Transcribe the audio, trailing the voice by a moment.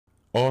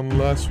On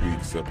last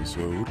week's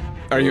episode...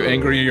 Are you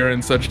angry you're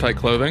in such tight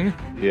clothing?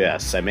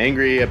 Yes, I'm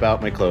angry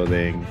about my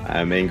clothing.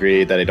 I'm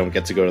angry that I don't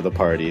get to go to the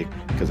party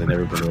because I've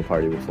never been to a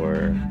party before.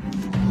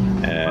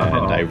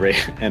 And I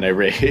rage. I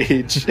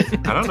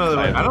don't know.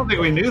 I don't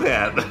think we knew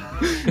that.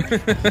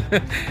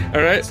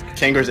 All right.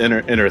 Kangor's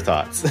inner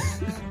thoughts.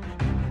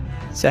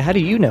 So how do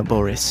you know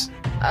Boris?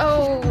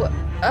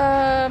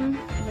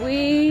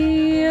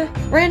 We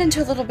ran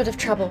into a little bit of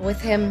trouble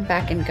with him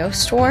back in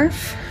Ghost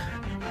Wharf.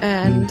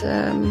 And,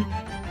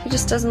 he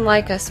just doesn't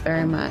like us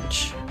very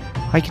much.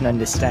 I can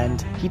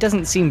understand. He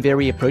doesn't seem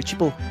very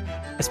approachable,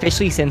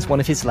 especially since one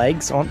of his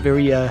legs aren't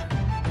very,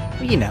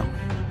 you know.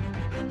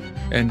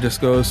 And just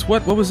goes,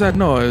 what was that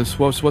noise?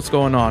 What's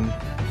going on?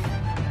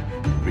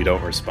 We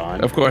don't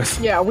respond. Of course.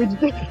 We just wait.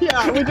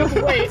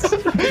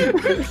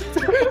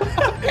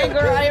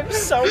 Kangor, I am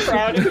so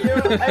proud of you.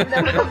 I've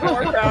never been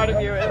more proud of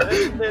you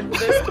than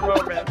this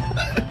moment.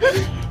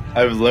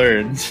 I've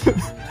learned.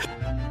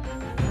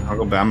 I'm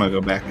gonna go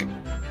back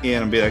in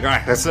and be like, all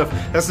right, that's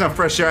enough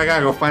fresh air. I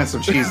gotta go find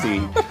some cheese to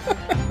eat.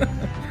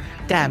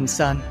 Damn,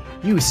 son.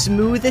 You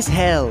smooth as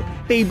hell,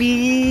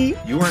 baby.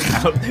 You weren't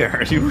out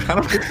there. I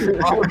don't think you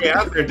followed me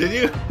out there, did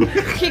you?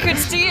 He could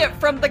see it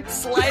from the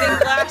sliding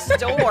glass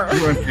door.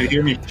 You weren't to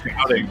hear me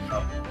shouting.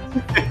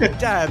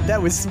 Damn,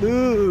 that was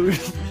smooth.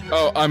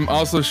 Oh, I'm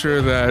also sure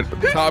that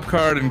Top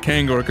Card and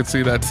Kangor could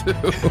see that too.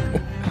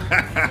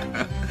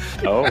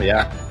 Oh,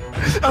 yeah.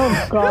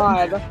 Oh,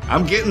 God.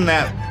 I'm getting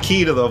that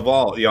key to the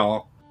vault,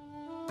 y'all.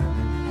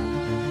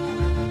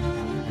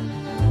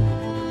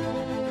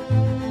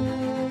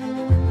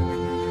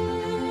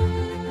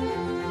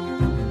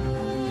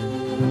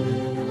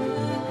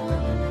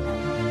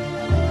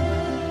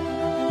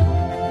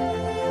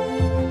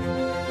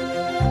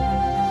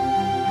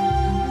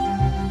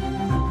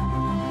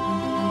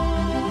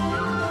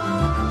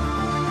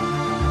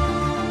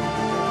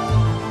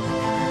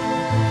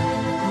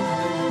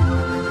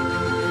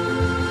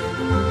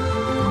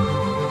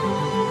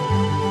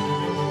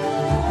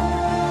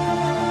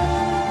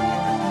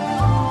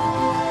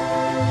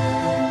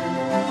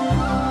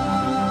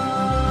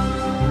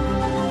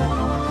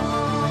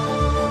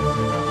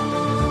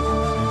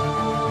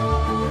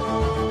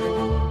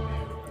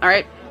 All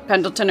right,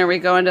 Pendleton, are we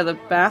going to the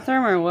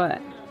bathroom or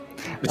what?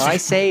 I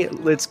say,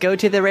 let's go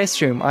to the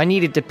restroom. I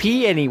needed to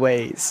pee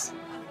anyways.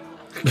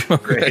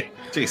 Okay.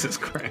 Jesus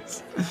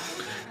Christ.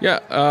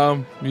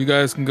 Yeah, you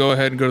guys can go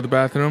ahead and go to the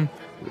bathroom.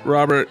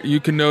 Robert, you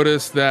can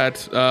notice that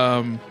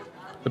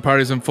the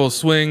party's in full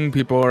swing.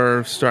 People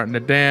are starting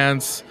to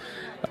dance.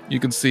 You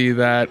can see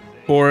that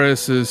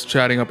Boris is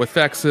chatting up with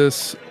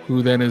Thexus,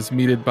 who then is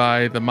meted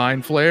by the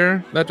Mind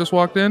Flayer that just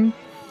walked in.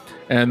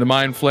 And the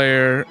Mind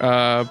Flayer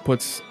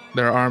puts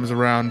their arms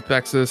around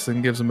Thexus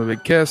and gives him a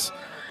big kiss.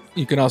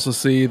 You can also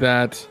see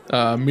that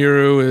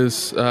Miru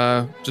is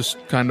just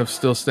kind of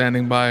still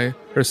standing by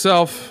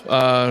herself,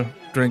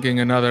 drinking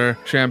another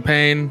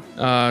champagne,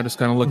 just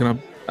kind of looking up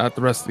at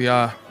the rest of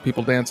the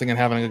people dancing and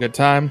having a good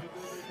time.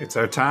 It's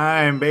our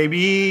time,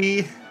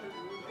 baby.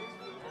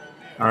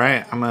 All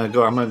right, I'm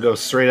gonna go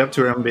straight up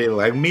to her and be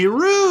like,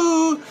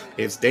 Miru,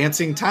 it's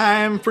dancing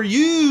time for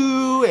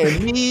you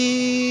and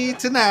me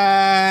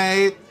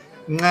tonight.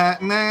 Dance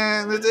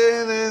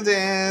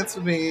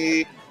with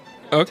me.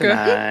 Okay.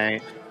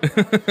 Tonight.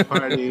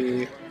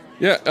 Party.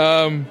 Yeah,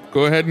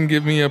 go ahead and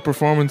give me a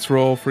performance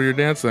roll for your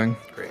dancing.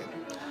 Great.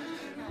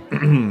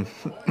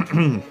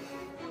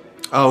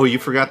 Oh, we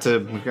forgot to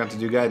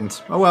do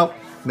guidance. Oh well,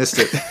 missed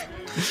it.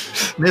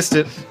 Missed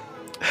it.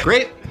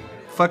 Great.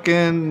 Fuck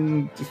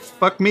me,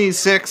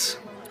 6.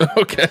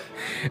 Okay.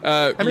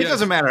 I mean, it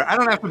doesn't matter. I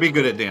don't have to be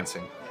good at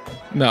dancing.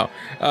 No.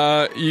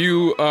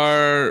 You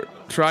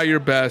try your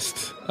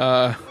best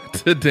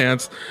to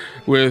dance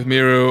with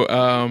Miru.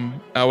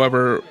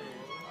 However,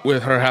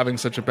 with her having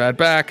such a bad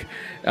back,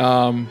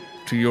 to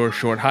your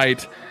short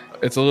height,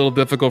 it's a little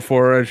difficult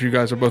for her, as you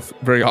guys are both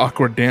very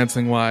awkward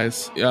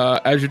dancing-wise.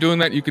 As you're doing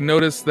that, you can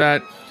notice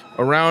that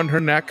around her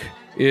neck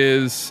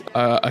is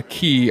a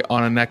key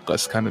on a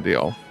necklace kind of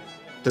deal.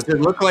 Does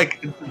it look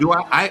like? Do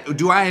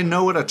I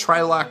know what a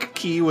Trilock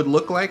key would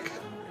look like?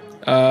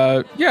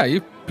 Yeah,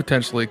 you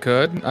potentially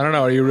could. I don't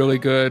know. Are you really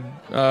good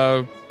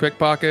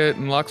pickpocket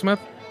and locksmith?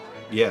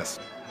 Yes.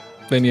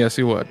 Then yes,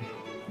 you would.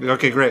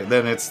 Okay, great.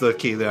 Then it's the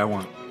key that I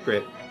want.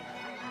 Great.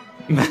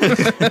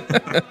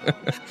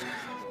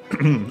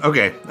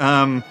 Okay.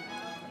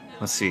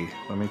 Let's see.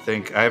 Let me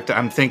think.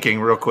 I'm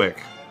thinking real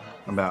quick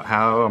about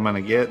how I'm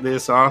gonna get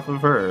this off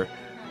of her.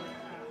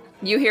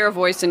 You hear a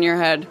voice in your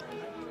head.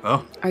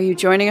 Oh. Are you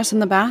joining us in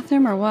the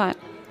bathroom or what?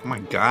 Oh my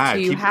God!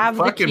 Do you Keep have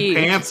your the fucking key?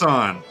 pants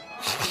on.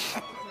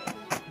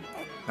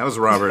 That was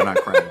Robert, not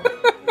crying.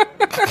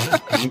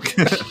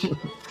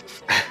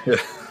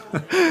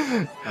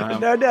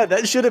 No,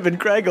 that should have been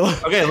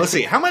Craigle. Okay, let's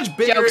see. How much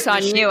bigger? Joke's on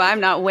is she? you. I'm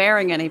not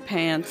wearing any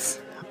pants.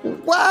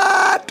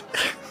 What?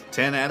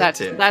 10 out of That's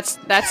 10. that's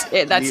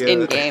it. That's Yeah.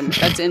 in game.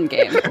 That's in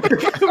game.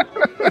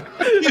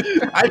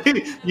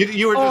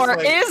 You were just Or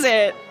like, is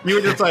it? you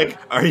were just like,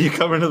 are you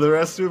coming to the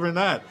restroom or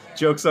not?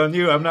 Joke's on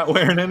you. I'm not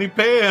wearing any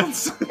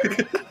pants.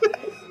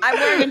 I'm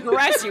wearing a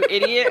dress, you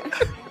idiot.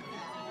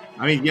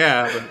 I mean,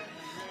 yeah, but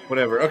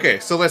whatever. Okay,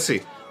 so let's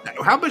see.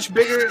 How much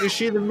bigger is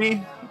she than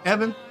me,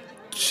 Evan?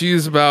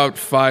 She's about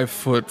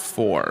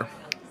 5'4".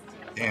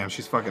 Damn,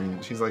 she's like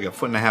 1.5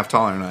 feet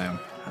taller than I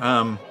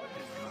am.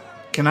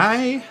 Can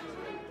I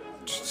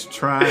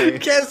try?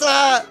 Kiss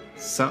her!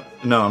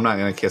 No, I'm not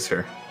gonna kiss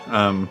her.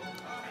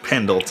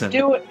 Pendleton.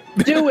 Do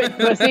it,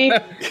 pussy.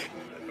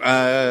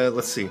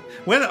 Let's see.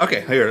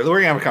 Okay, here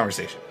we're gonna have a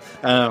conversation.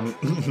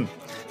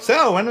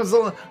 So when was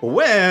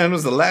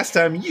the last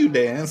time you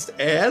danced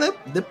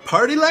at the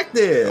party like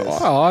this?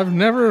 Well, I've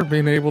never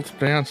been able to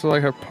dance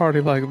like a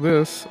party like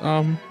this.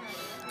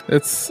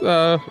 It's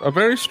a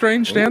very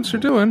strange dance you're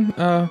doing,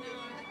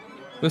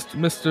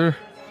 Mr.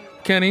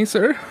 Kenny,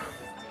 sir.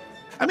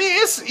 I mean,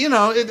 it's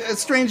a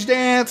strange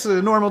dance,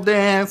 a normal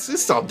dance.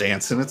 It's all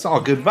dancing. It's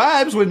all good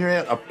vibes when you're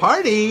at a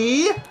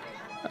party.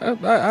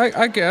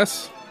 I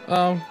guess.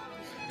 I'm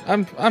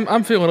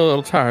feeling a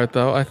little tired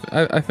though.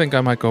 I think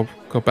I might go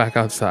back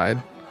outside.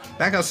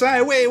 Back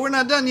outside? Wait, we're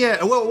not done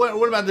yet. Well,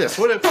 what about this?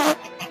 What if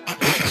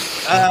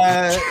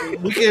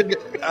we could?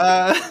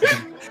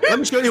 Let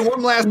me show you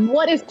one last.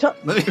 What is?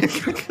 Let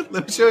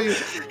me show you.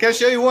 Can I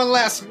show you one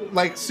last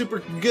super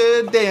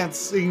good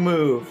dancing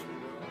move?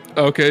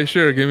 Okay,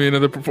 sure. Give me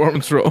another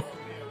performance roll.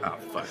 Oh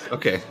fuck.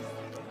 Okay.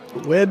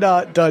 We're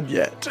not done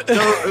yet.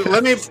 So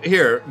let me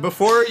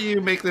before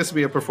you make this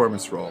be a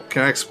performance roll.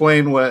 Can I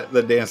explain what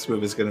the dance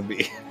move is going to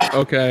be?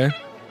 Okay.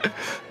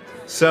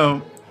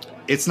 So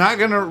it's not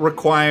going to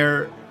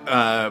require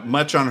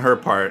much on her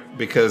part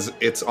because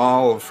it's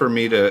all for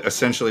me to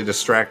essentially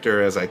distract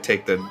her as I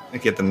get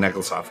the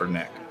necklace off her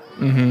neck.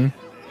 Mm-hmm.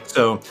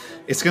 So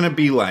it's going to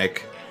be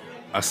like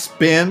a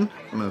spin.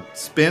 I'm going to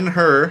spin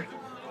her.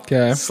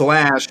 Okay.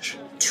 Slash.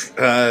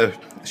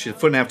 She's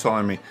 1.5 feet taller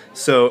than me.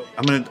 So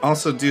I'm going to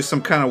also do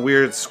some kind of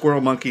weird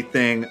squirrel monkey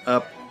thing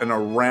up and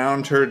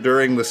around her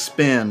during the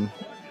spin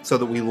so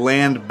that we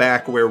land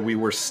back where we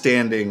were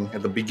standing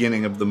at the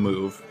beginning of the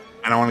move.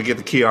 And I want to get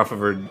the key off of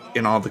her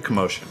in all the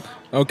commotion.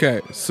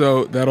 Okay,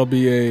 so that'll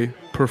be a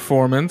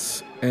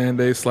performance and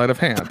a sleight of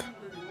hand.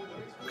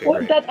 Okay,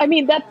 Well, great.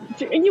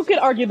 and you could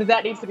argue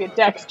that needs to be a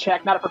dex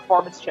check, not a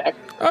performance check.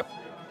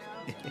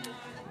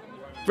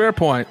 Fair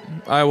point.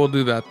 I will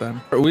do that then.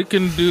 We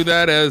can do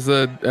that as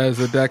a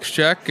dex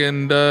check,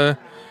 and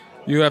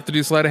you have to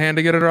do sleight of hand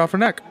to get her off her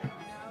neck.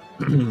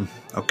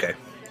 Okay.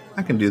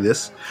 I can do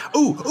this.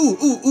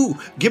 Ooh.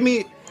 Give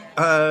me...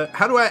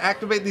 how do I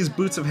activate these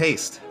boots of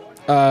haste?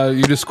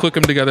 You just click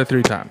them together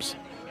 3 times.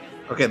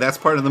 Okay, that's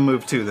part of the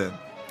move too then.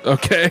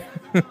 Okay.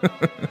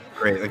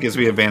 Great. That gives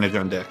me advantage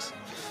on dex.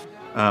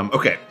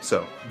 Okay,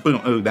 so...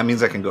 Boom. Ooh, that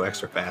means I can go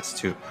extra fast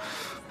too.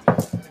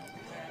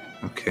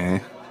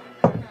 Okay.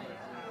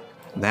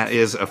 That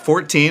is a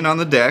 14 on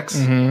the dex.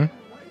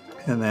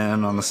 Mm-hmm. And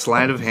then on the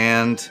sleight of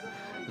hand,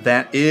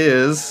 that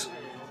is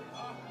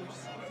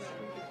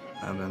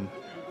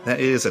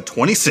a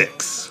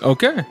 26.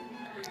 Okay.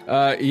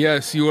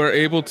 Yes, you are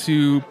able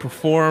to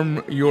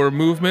perform your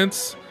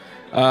movements,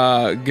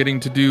 getting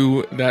to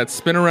do that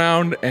spin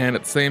around and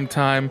at the same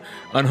time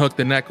unhook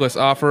the necklace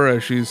off her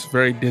as she's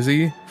very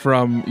dizzy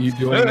from you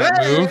doing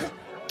that move.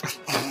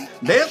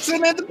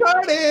 Dancing at the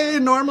party,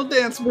 normal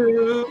dance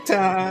move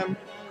time.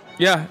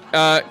 Yeah,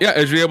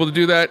 as you're able to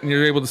do that, and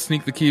you're able to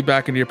sneak the key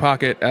back into your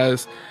pocket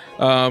as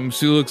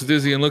she looks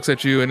dizzy and looks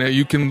at you, and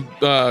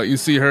you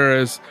see her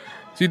as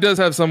she does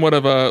have somewhat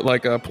of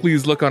a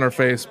pleased look on her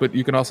face, but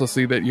you can also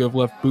see that you have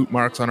left boot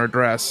marks on her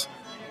dress.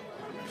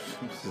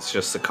 It's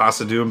just the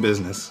cost of doing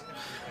business.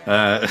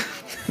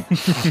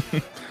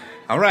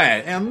 All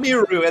right, and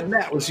Miru, and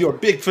that was your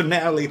big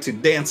finale to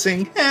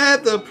Dancing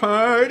at the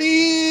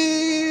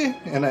Party.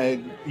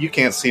 And you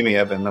can't see me,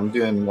 Evan. I'm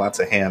doing lots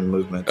of hand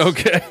movements.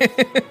 Okay.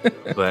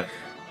 But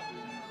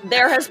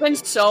There has been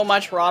so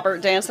much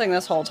Robert dancing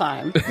this whole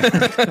time.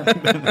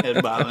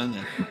 head bobbing.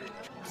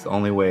 It's the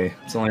only way.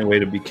 It's the only way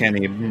to be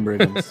Kenny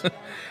Briggins.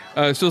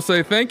 She'll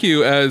say thank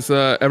you as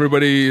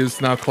everybody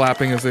is now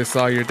clapping as they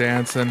saw your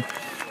dance, and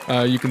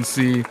you can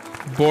see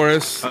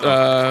Boris,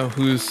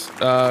 who's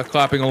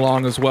clapping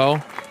along as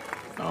well.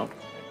 Oh,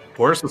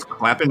 Boris was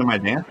clapping to my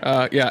dance?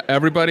 Yeah,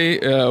 everybody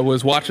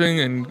was watching,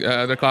 and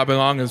they're clapping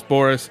along as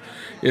Boris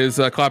is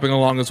clapping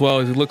along as well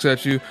as he looks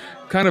at you,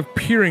 kind of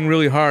peering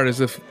really hard as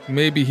if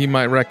maybe he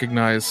might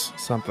recognize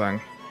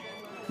something.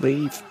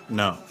 Leave.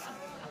 No.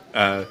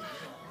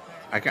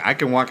 I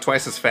can walk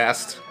twice as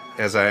fast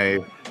as I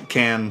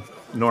can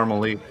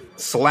normally. /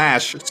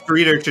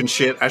 street urchin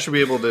shit. I should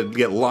be able to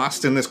get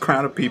lost in this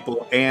crowd of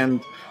people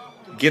and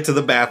get to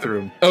the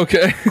bathroom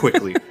Okay.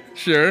 quickly.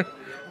 Sure.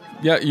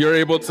 Yeah, you're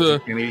able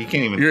to. You can't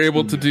even. You're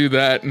able to do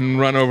that and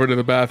run over to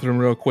the bathroom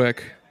real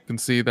quick. You can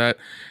see that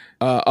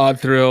Odd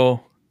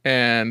Thrill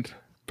and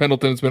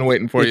Pendleton's been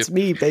waiting for It's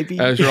me, baby.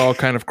 as you're all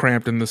kind of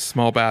cramped in this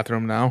small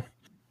bathroom now.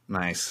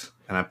 Nice.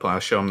 And I'll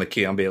show him the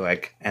key. I'll be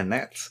like, and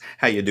that's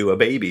how you do a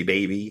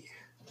baby.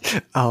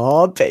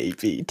 Oh,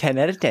 baby. 10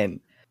 out of 10.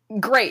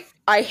 Great.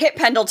 I hit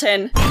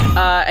Pendleton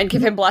and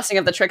give him Blessing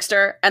of the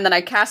Trickster, and then I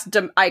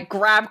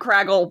grab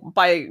Craggle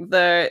by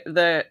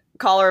the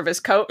collar of his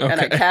coat and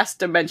I Okay. cast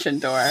Dimension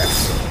Door.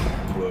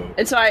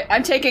 And so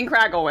I'm taking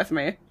Craggle with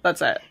me.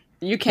 That's it.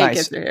 You can't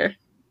Nice. get through here.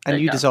 And There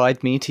you go.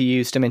 decide me to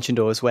use Dimension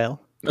Door as well.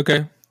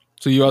 Okay.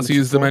 So you also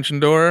use Dimension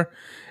Door,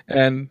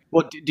 and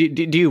What do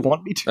you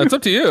want me to? that's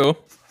up to you.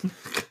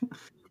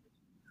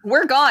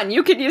 We're gone.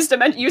 You can use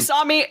Dimension. You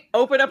saw me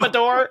open up a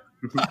door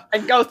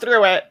and go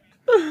through it.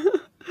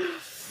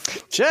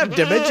 Chef,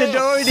 Dimension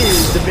Door it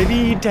is. The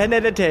maybe 10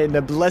 out of 10.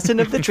 The blessing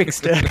of the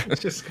trickster.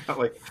 It's just got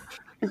like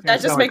That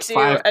just makes you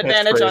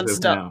advantage on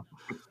stuff.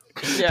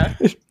 Yeah.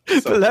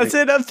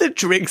 Blessing of the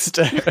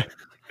trickster.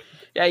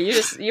 Yeah,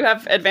 you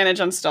have advantage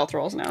on stealth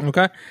rolls now.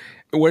 Okay.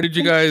 Where did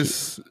you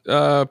guys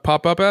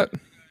pop up at?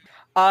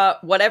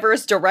 Whatever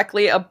is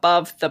directly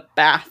above the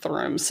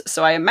bathrooms.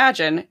 So I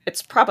imagine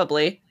it's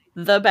probably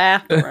the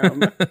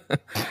bathroom.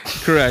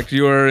 Correct.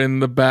 You are in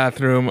the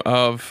bathroom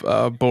of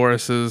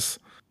Boris's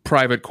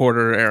private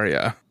quarter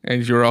area,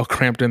 and you're all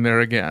cramped in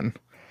there again.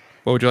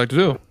 What would you like to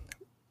do?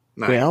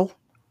 Nice. Well,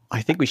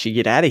 I think we should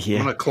get out of I'm here.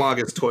 gonna clog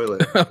his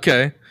toilet.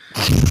 Okay.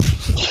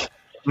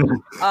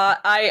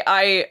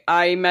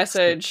 I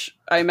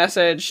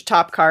message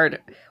Top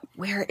Card.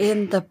 We're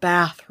in the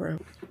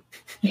bathroom.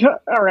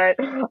 All right.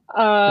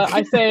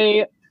 I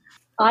say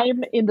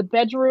I'm in the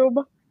bedroom.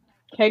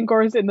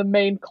 Kangor's in the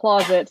main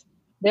closet.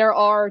 There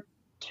are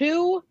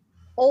 2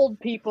 old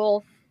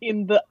people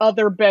in the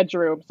other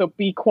bedroom, so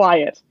be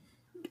quiet.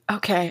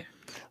 Okay.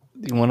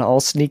 You want to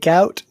all sneak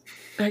out?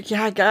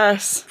 Yeah, I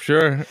guess.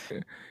 Sure.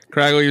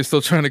 Craggle, you're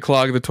still trying to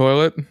clog the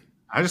toilet?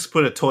 I just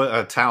put a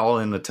towel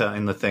in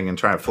the thing and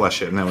try to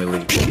flush it, and then we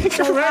leave. It's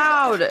so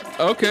loud.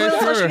 Okay, Toilet sure.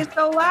 flushing is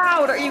so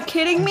loud. Are you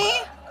kidding me?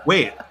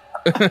 Wait.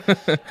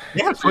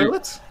 Yeah,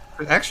 toilets?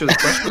 Actually,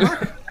 question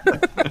mark?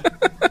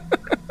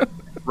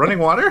 Running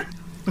water?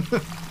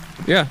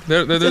 Yeah,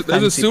 there's a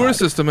fancy sewer party.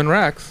 system in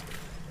Rax.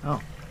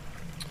 Oh.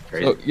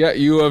 Great. So, yeah,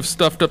 you have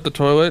stuffed up the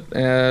toilet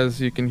as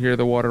you can hear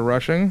the water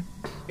rushing.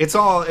 It's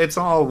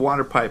all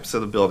water pipes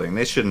of the building.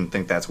 They shouldn't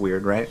think that's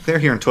weird, right? They're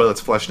hearing toilets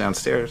flush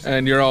downstairs.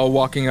 And you're all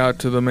walking out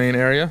to the main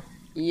area.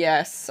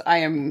 Yes, I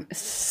am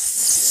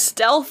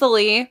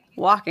stealthily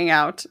walking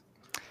out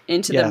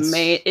into Yes.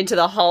 into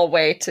the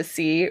hallway to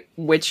see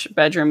which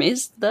bedroom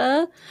is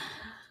the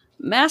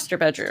master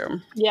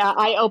bedroom. Yeah,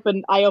 I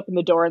open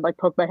the door and like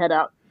poke my head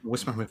out.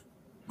 Whisper,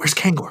 where's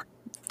Kangor?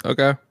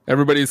 Okay.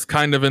 Everybody's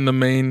kind of in the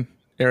main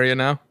area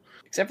now.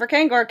 Except for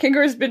Kangor.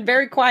 Kangor has been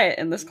very quiet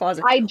in this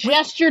closet. I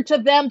gesture to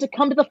them to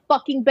come to the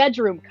fucking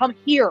bedroom. Come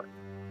here.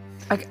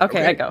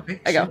 Okay, I go.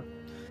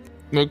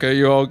 Okay,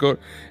 you all go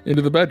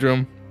into the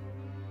bedroom.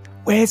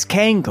 Where's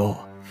Kangor?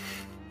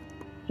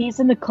 He's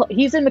in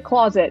the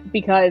closet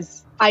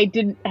because I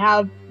didn't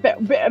have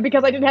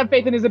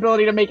faith in his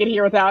ability to make it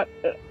here without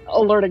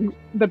alerting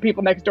the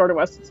people next door to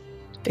us.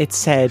 It's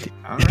said.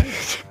 All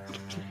right.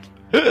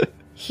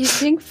 He's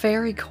being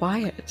very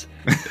quiet.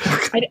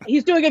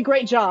 He's doing a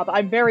great job.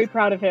 I'm very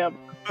proud of him.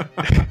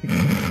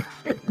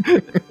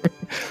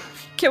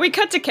 Can we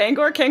cut to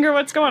Kangor? Kangor,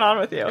 what's going on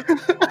with you?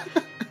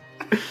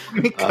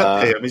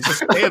 Cut him. He's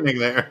just standing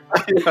there.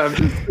 I'm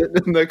just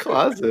sitting in the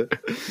closet.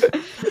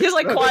 He's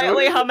like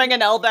quietly humming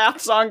an Eldath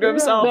song to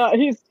himself. No,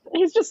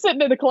 he's just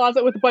sitting in the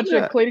closet with a bunch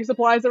Yeah. of cleaning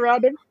supplies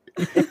around him.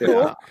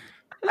 Yeah.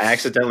 I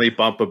accidentally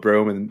bump a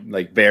broom and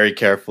like very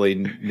carefully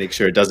make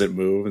sure it doesn't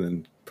move and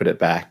then put it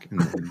back. And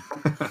then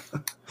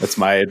that's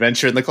my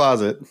adventure in the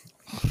closet.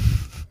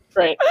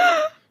 Right.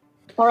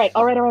 All right.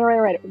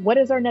 What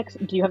is our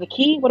next? Do you have the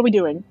key? What are we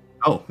doing?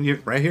 Oh, you're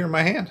right here in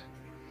my hand.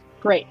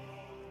 Great.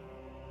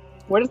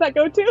 Where does that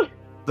go to?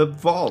 The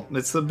vault.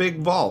 It's the big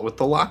vault with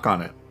the lock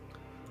on it.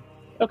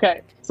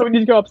 Okay, so we need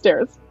to go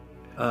upstairs.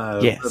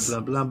 Yes. Blah,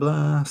 blah,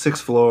 blah.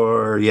 6th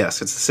floor.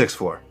 Yes, it's the 6th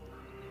floor.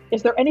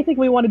 Is there anything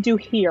we want to do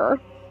here?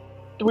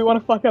 Do we want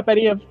to fuck up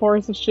any of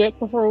Horace's shit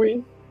before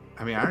we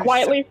I mean, I already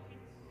quietly?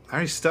 I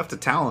already stuffed a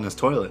towel in his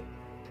toilet.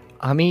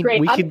 I mean,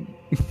 Great, we I'm- could.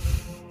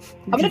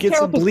 I'm gonna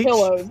tear up his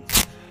pillows.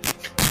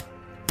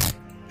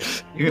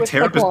 You can With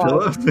tear up his the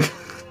pillow? claws.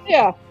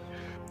 Yeah,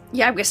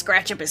 Yeah, I'm gonna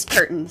scratch up his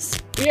curtains.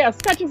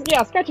 scratch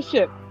his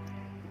shit.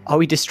 Are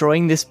we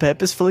destroying this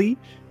purposefully?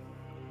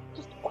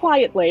 Just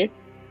quietly.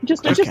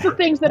 Just the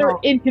things that are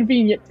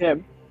inconvenient to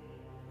him.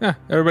 Yeah,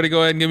 everybody go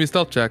ahead and give me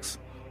stealth checks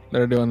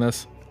that are doing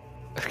this.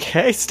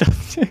 Okay,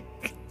 stuff.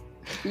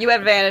 You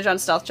have advantage on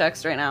stealth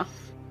checks right now.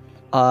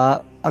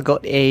 I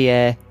got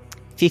a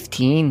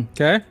 15.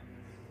 Okay.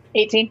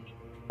 18.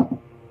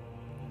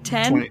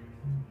 10. 20.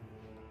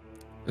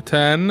 A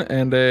 10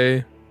 and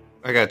a...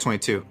 I got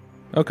 22.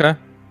 Okay.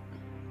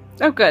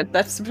 Oh, good.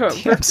 That's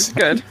Yes.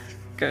 good.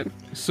 Good.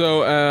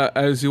 So,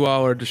 as you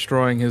all are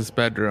destroying his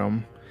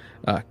bedroom,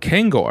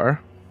 Kangor,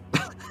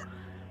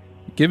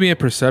 give me a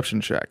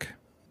perception check.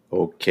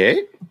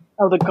 Okay.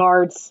 Oh, the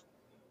guards.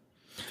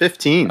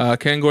 15.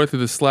 Kangor, through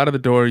the slat of the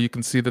door, you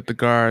can see that the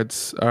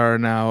guards are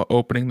now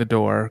opening the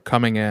door,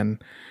 coming in,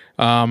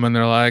 and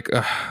they're like,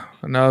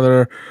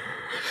 another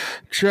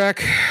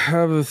check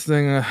of this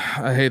thing.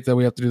 I hate that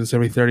we have to do this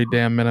every 30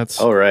 damn minutes.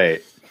 All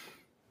right.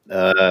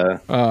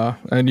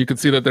 And you can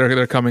see that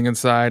they're coming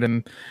inside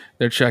and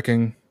they're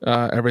checking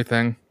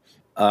everything.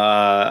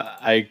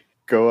 I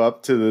go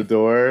up to the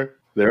door.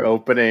 They're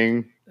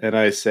opening, and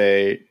I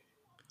say,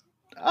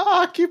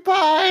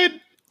 "Occupied."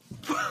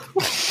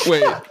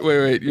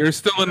 Wait. You're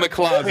still in the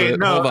closet. Wait,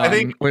 no, Hold on. I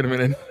think- Wait a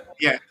minute.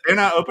 Yeah, they're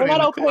not We're opening not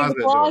the opening closet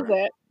the door.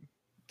 closet.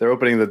 They're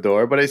opening the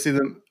door, but I see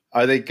them.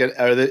 Are they?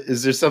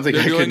 Is there something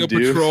They're I doing can a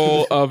do?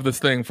 patrol of this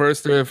thing.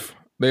 First, Are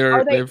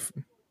they- they've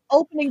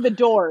Opening the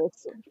doors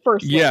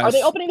first. Yes. Are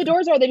they opening the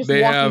doors or are they just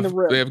they walking have the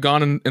room? they have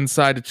gone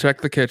inside to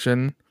check the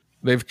kitchen.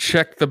 They've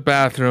checked the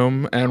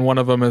bathroom, and one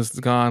of them has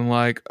gone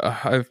like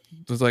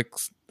there's like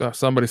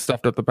somebody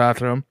stuffed up the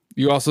bathroom.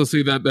 You also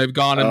see that they've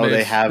gone and Oh, they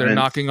they're haven't.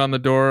 knocking on the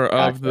door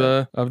of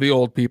the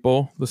old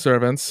people, the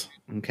servants.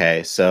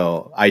 Okay,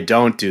 so I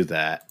don't do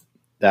that.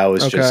 That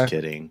was just Okay.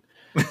 kidding.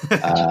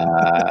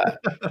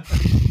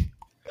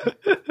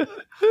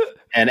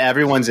 And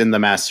everyone's in the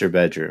master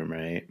bedroom,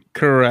 right?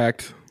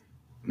 Correct.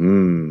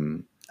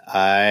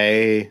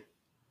 I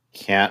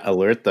can't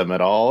alert them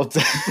at all.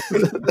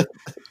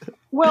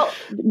 Well,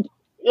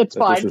 it's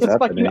But fine. this is It's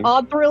fucking happening.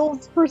 Odd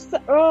Thrill's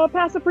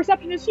passive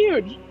perception is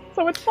huge,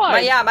 so it's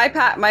fine.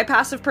 My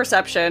passive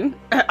perception,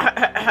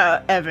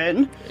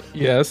 Evan,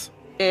 Yes.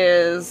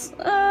 is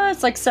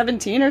it's like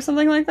 17 or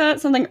something like that.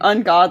 Something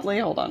ungodly.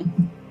 Hold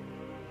on.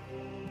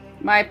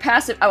 My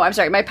passive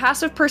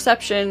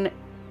perception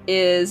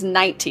is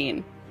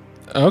 19.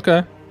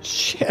 Okay.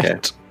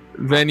 Shit.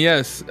 Then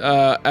yes,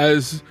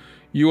 as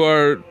you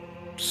are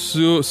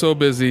so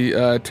busy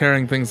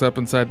tearing things up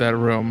inside that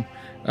room,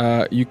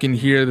 you can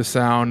hear the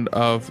sound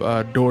of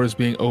doors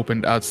being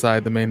opened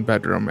outside the main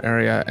bedroom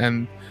area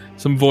and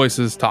some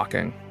voices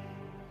talking.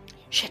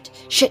 Shit.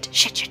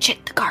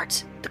 The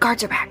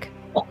guards are back.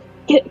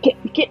 Get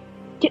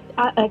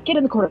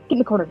in the corner. Get in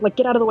the corner. Like,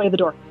 get out of the way of the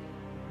door.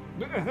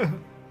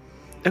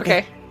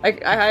 Okay, I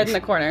hide in the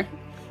corner.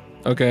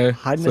 Okay,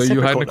 Hide in a so you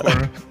separate hide in the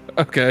corner.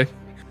 Okay.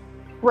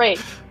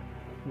 Great.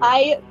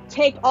 I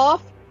take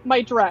off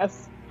my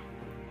dress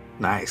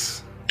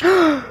Nice.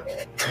 and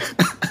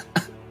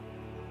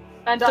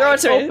Throw I it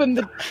to me. open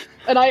the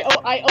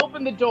I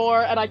open the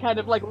door and I kind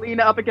of like lean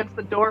up against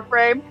the door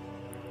frame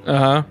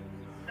Uh-huh.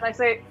 and I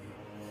say,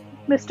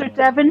 "Mr.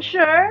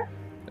 Devonshire."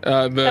 The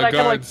And I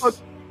kinda, like,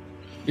 guards.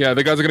 Yeah,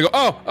 the guards are gonna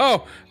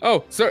go.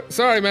 Oh,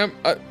 sorry, ma'am.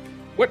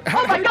 What?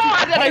 Oh my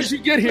God! How did you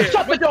get here?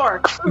 Shut the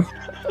door.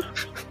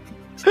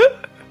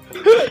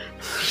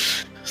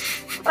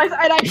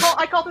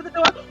 I call through the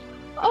door.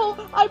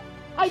 Oh,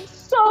 I'm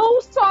so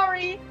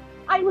sorry.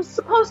 I was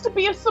supposed to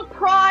be a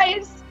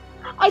surprise.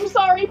 I'm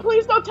sorry.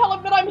 Please don't tell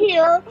him that I'm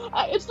here.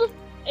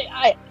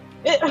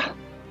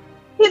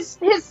 It's just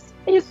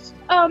his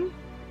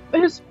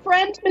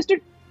friend,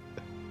 Mr.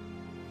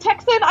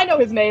 Texan. I know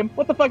his name.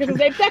 What the fuck is his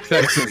name?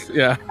 Texan. Texas.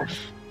 Yeah.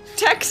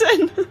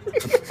 Texan.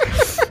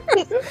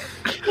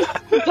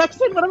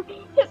 Texan. Whatever.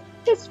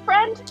 His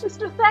friend,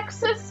 Mr.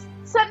 Thexus,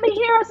 sent me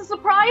here as a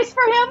surprise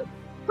for him.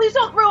 Please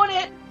don't ruin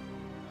it.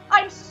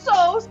 I'm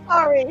so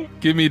sorry.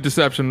 Give me a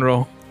deception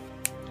roll.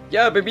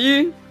 Yeah,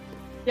 baby.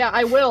 Yeah,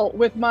 I will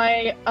with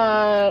my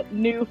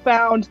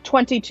newfound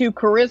 22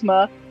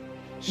 charisma.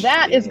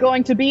 That is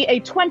going to be a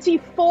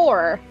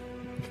 24.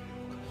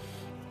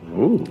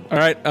 Ooh. All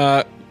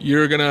right.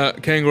 You're gonna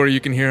Kangor. You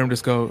can hear him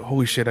just go,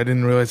 "Holy shit! I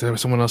didn't realize there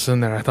was someone else in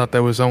there. I thought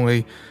there was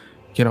only,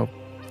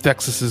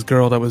 Thexus's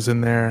girl that was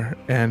in there,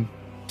 and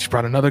she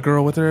brought another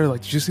girl with her.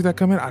 Like, did you see that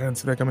coming? I didn't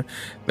see that coming.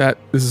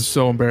 This is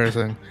so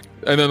embarrassing."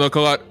 And then they'll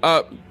call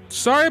out,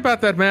 "Sorry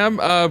about that, ma'am.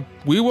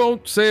 We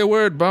won't say a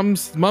word.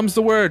 Mum's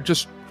the word.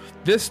 Just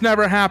this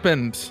never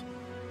happened,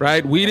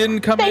 right? We didn't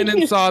come Thank in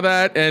and you. saw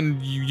that,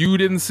 and you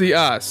didn't see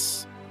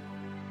us."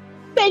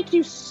 Thank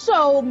you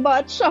so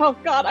much. Oh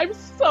God, I'm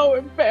so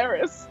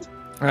embarrassed.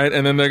 All right,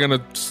 and then they're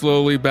gonna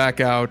slowly back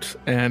out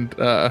and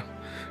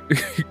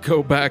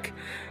go back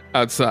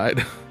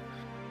outside.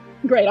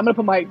 Great, I'm gonna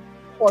put my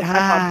fork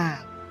back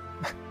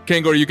on.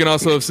 Kangor, you can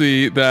also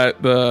see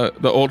that the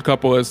old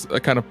couple has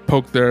kind of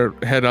poked their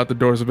head out the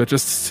doors a bit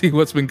just to see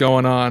what's been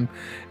going on,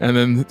 and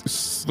then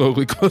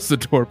slowly close the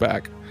door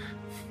back.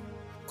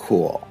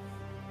 Cool.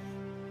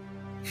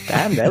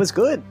 Damn, that was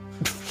good.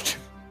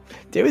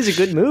 That was a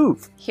good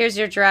move. Here's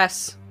your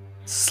dress,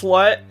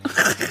 slut.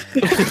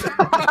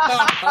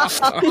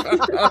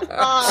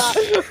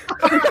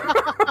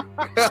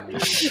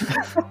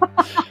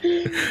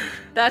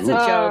 That's a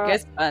joke.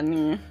 It's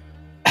funny.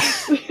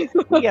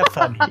 We have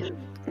fun here.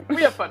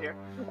 We have fun here.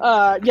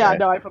 Yeah,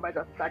 no, I put my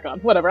dress back on.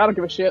 Whatever, I don't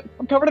give a shit.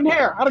 I'm covered in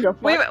hair. I don't give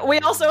a fuck. We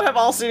also have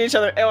all seen each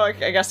other. Oh, I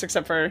guess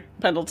except for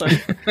Pendleton.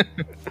 We've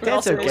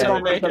all That's seen each okay.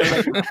 other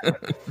naked.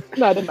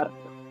 No, it didn't matter.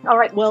 All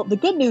right, well, the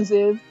good news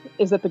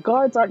is that the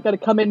guards aren't going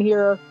to come in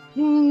here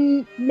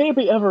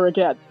maybe ever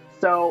again.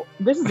 So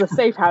this is a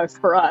safe house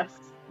for us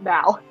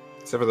now.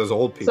 Except for those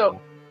old people.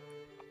 So,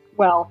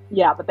 well,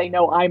 yeah, but they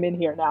know I'm in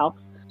here now.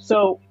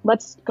 So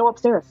let's go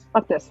upstairs.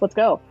 Fuck this. Let's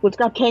go. Let's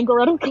grab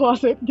Kangor out of the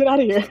closet. Get out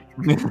of here.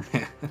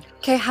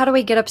 Okay, how do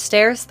we get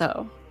upstairs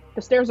though?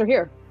 The stairs are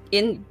here.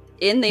 In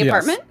the Yes.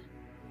 apartment?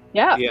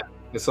 Yeah. Yeah.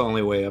 It's the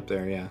only way up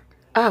there, yeah.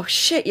 Oh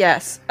shit!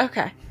 Yes.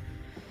 Okay.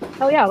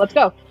 Hell yeah. Let's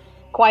go.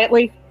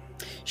 Quietly.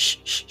 Shh.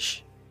 Shh.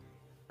 Shh.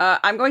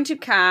 I'm going to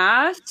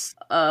cast.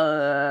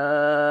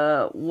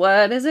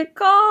 What is it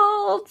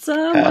called?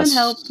 Someone Pass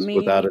help me.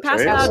 without a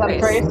Pass trace. without a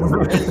trace.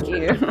 Without Thank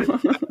you.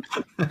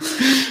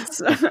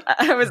 So,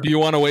 I was Do you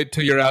want to wait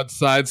till you're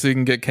outside so you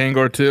can get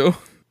Kangor too?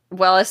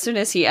 well. As soon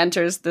as he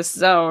enters this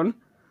zone,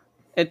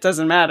 it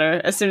doesn't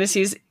matter. As soon as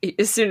he's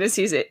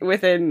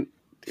within.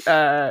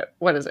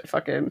 What is it?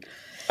 Fucking.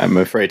 I'm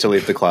afraid to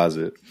leave the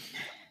closet.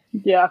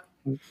 Yeah.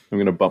 I'm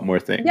gonna bump more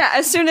things. Yeah,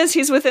 as soon as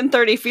he's within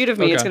 30 feet of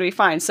me, it's Okay. going to be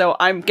fine. So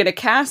I'm going to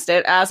cast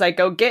it as I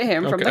go get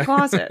him from the Okay.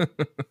 closet.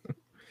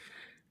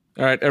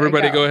 All right,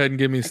 everybody, go. go ahead and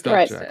give me stealth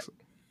Right. checks.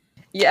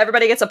 Yeah,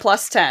 everybody gets a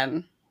plus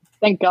 10.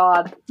 Thank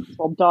God.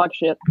 Well, dog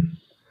shit.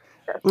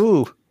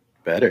 Ooh,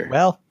 Better.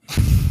 well,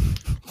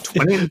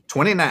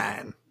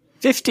 29.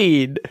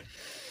 15.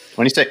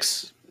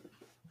 26.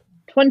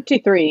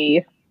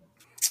 23.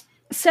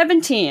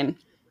 17.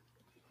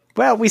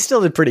 Well, we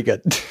still did pretty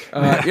good.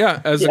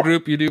 Yeah, as a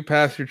group, you do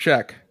pass your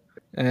check,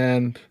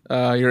 and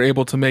you're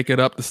able to make it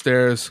up the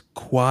stairs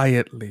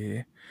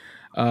quietly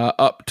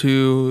up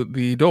to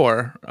the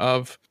door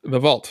of the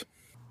vault.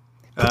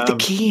 The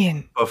key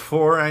in.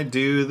 Before I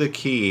do the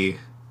key,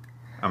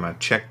 I'm going to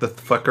check the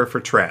fucker for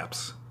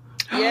traps.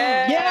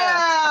 Yeah.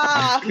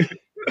 Yeah!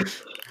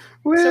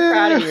 So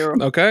proud of you.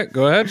 Okay,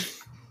 go ahead.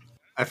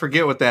 I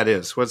forget what that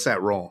is. What's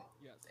that roll?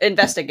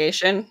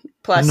 Investigation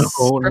plus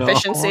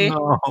proficiency.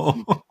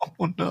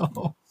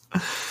 No.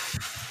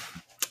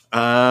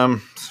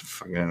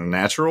 Fucking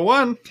natural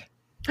one.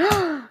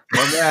 Love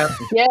that.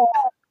 Yeah.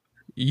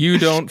 You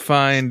don't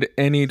find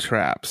any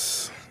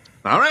traps.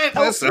 All right,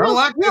 let's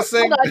unlock this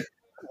thing.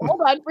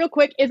 Hold on, real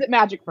quick. Is it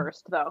magic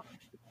first, though?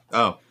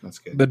 Oh, that's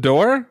good. The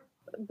door?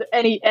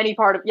 Any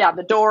part of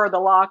the door, or the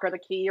lock, or the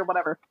key, or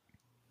whatever.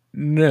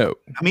 No.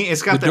 I mean,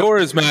 it's The got that. door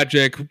is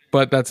magic,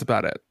 but that's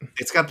about it.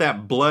 It's got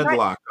that blood Right.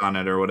 lock on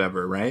it or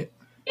whatever, right?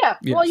 Yeah.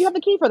 Well, Yes. you have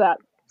the key for that.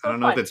 I don't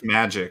know if it's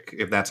magic,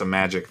 if that's a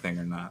magic thing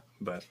or not,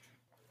 but I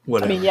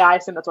whatever. mean, yeah, I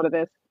assume that's what it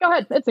is. Go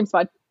ahead. It seems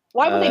fine.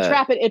 Why would they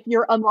trap it if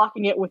you're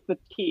unlocking it with the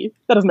key?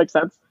 That doesn't make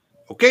sense.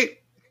 Okay,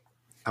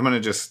 I'm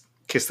gonna just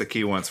kiss the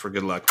key once for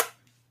good luck,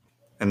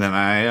 and then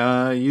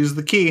I use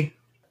the key.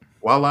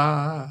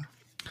 Voila!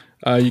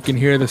 You can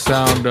hear the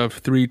sound of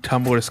 3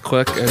 tumblers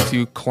click as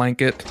you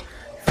clank it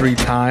 3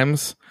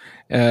 times,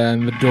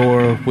 and the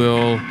door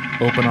will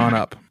open on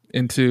up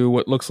into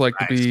what looks like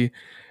to be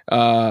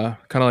kind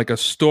of like a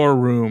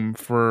storeroom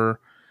for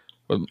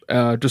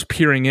just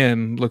peering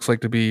in. Looks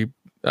like to be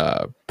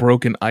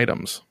broken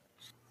items.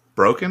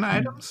 Broken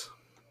items.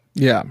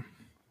 Yeah.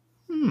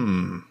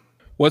 Hmm.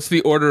 What's the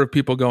order of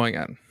people going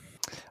in?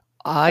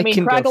 I mean,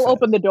 can go Craggle first.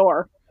 opened the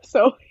door,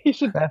 so he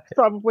should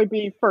probably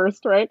be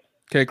first, right?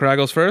 Okay,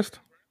 Kraggle's first.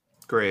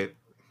 Great.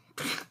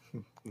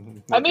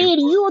 I mean,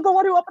 you were the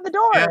one who opened the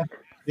door. Yeah.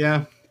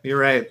 Yeah, you're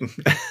right.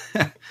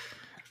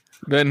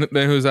 Then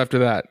who's after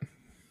that?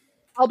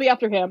 I'll be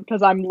after him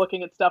because I'm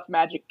looking at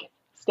magic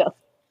stuff.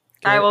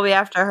 I will be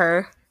after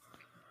her.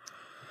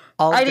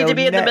 I need to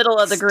be in the middle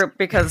of the group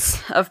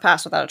because of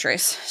Pass Without a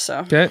Trace. So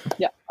Okay.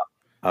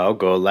 I'll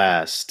go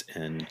last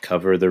and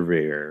cover the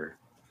rear.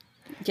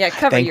 yeah,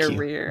 cover Thank your you.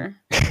 rear.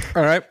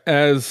 All right.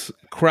 As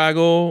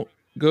Craggle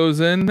goes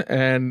in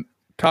and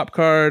Top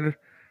Card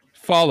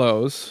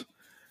follows,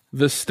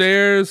 the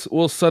stairs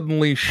will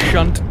suddenly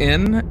shunt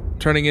in,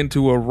 turning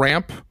into a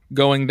ramp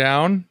going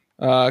down,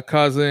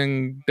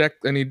 causing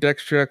any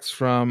dex checks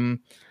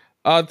from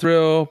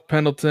Oddthrill,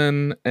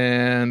 Pendleton,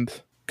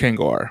 and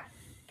Kangor.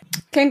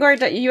 Kangor,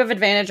 you have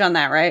advantage on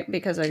that, right?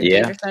 Because of your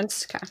Yeah. danger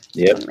sense? Okay.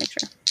 Yep. Wanna make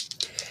sure.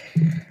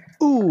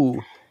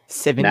 Ooh,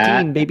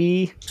 17, Nah.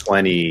 baby.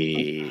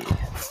 20.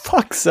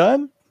 Fuck,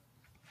 son.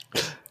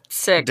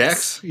 6.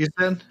 Dex, you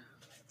said?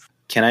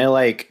 Can I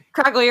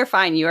Craggle, you're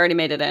fine. You already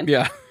made it in.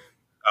 Yeah.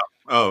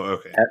 Oh,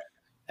 okay.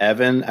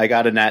 Evan, I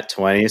got a nat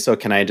 20, so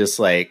can I just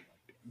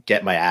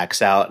get my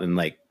axe out and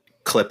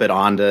clip it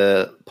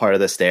onto part of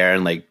the stair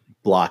and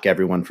block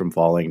everyone from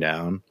falling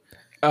down?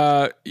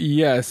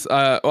 Yes.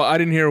 Well, I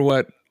didn't hear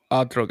what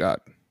Oddthrill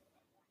got.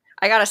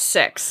 I got a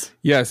 6.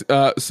 Yes.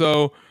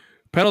 So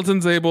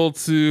Pendleton's able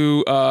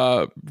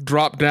to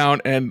drop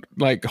down and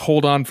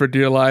hold on for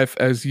dear life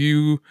as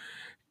you,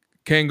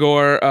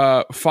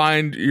 Kangor,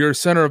 find your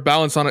center of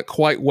balance on it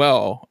quite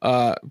well,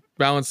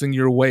 balancing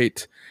your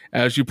weight.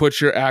 As you put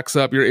your axe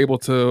up, you're able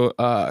to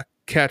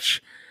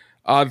catch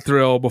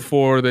Oddthrill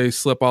before they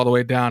slip all the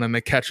way down, and they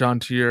catch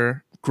onto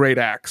your great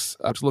axe,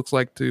 which looks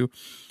like to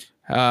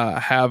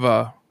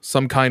have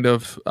some kind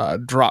of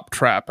drop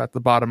trap at the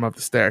bottom of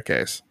the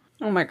staircase.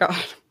 Oh my god.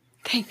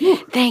 Thank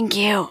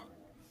you.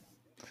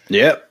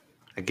 Yep.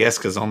 I guess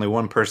because only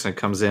one person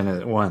comes in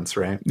at once,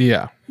 right?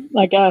 Yeah.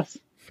 I guess.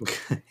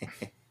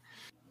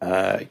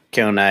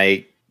 Can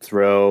I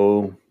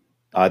throw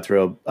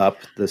Oddthrill up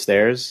the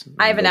stairs?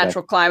 I have a Go back?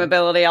 natural climb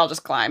ability. I'll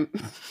just climb.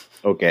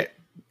 Okay.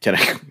 Can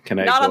I?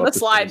 Not go on the up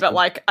slide, stairs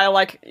but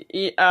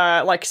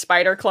I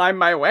spider climb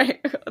my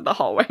way the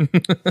hallway.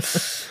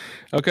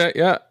 Okay,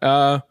 yeah.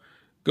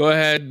 Go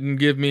ahead and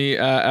give me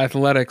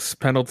athletics,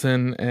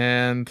 Pendleton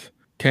and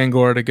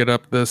Kangor, to get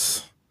up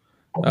this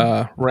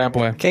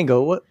rampway.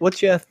 Kango,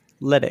 what's your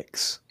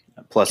athletics.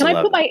 Plus Can 11.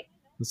 I put my?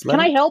 Can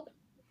I help?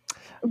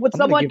 Would I'm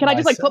gonna someone? give Can I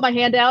just like put myself- my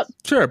hand out?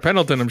 Sure,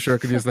 Pendleton, I'm sure,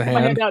 could use the Put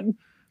my hand hand. out.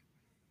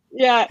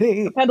 Yeah,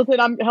 Pendleton,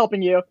 I'm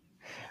helping you.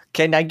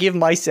 Can I give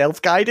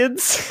myself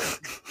guidance?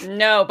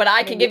 No, but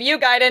I can give you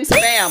guidance.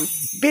 Bam.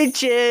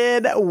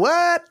 Bitchin',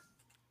 what?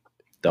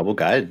 Double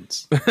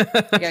guidance.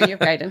 Yeah, you have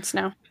guidance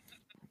now.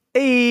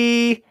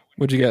 Hey,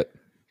 What'd you get?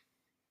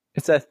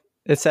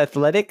 it's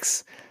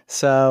athletics.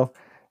 So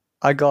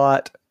I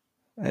got,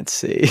 let's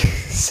see,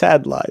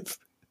 sad life.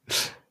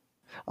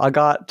 I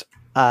got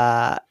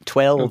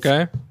 12.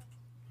 Okay.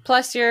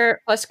 Plus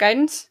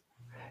guidance.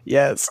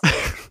 Yes.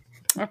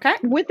 Okay.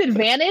 With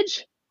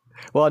advantage?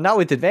 Well, not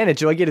with advantage.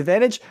 Do I get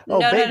advantage? Oh,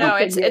 no, baby. no,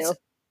 it's. you. Oh,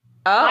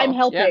 I'm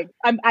helping.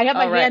 yeah. I have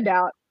my Oh, right. hand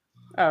out.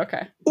 Oh,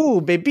 okay. Ooh,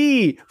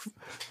 baby.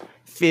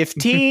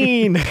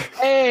 15.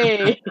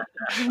 Hey.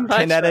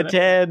 10 out of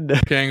 10.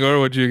 Kangor,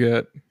 what'd you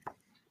get?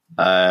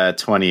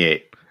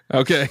 28.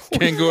 Okay,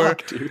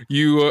 Kangor,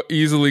 you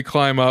easily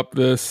climb up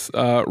this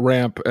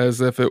ramp as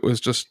if it was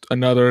just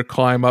another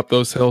climb up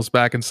those hills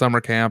back in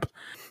summer camp.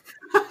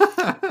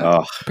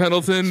 Oh,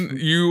 Pendleton,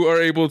 you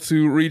are able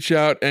to reach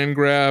out and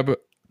grab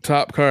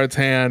Top Card's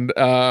hand,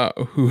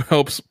 who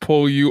helps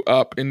pull you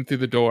up into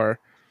the door.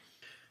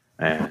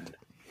 and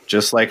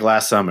just like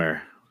last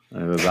summer,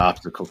 those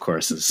obstacle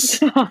courses.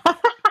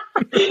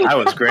 I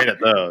was great at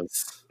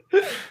those.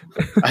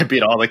 I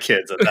beat all the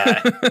kids at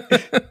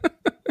that.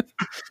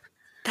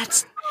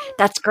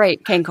 That's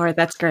great, Kankor.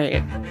 That's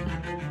great.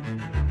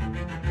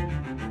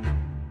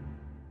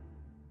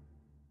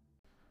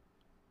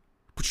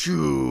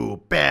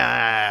 Pshoo,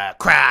 bah,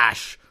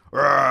 crash.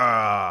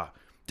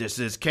 This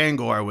is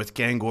Kangor with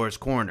Kangor's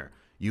Corner.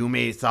 You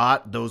may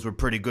thought those were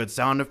pretty good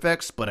sound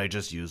effects, but I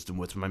just used them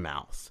with my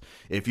mouth.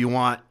 If you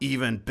want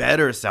even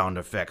better sound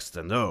effects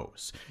than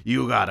those,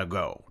 you gotta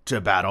go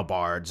to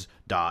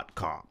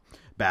battlebards.com.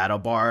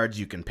 BattleBards,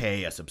 you can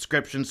pay a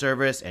subscription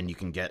service and you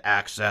can get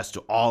access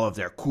to all of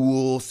their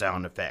cool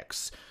sound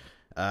effects.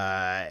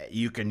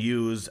 You can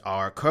use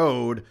our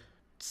code,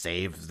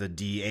 save the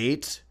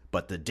D8,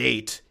 but the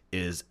date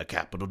is a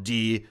capital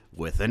D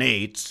with an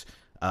 8,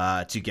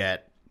 to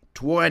get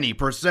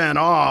 20%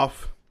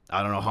 off.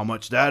 I don't know how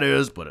much that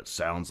is, but it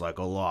sounds like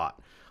a lot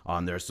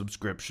on their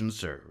subscription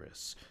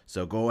service.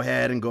 So go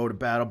ahead and go to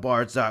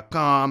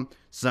battlebards.com,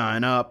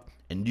 sign up,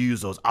 and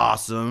use those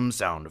awesome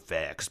sound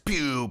effects.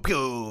 Pew,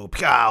 pew,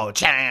 pow,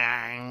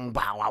 chang,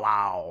 wow, wow,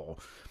 wow.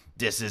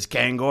 This is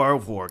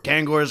Kangor for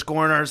Kangor's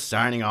Corner,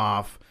 signing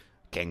off.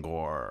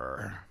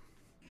 Kangor.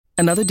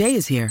 Another day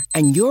is here,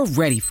 and you're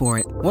ready for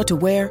it. What to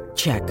wear?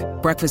 Check.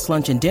 Breakfast,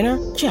 lunch, and dinner?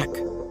 Check.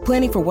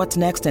 Planning for what's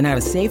next and how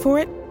to save for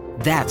it?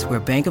 That's where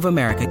Bank of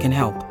America can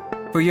help.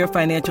 For your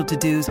financial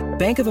to-dos,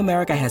 Bank of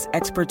America has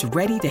experts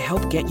ready to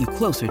help get you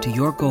closer to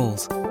your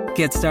goals.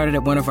 Get started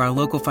at one of our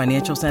local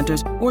financial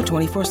centers or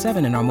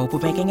 24/7 in our mobile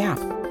banking app.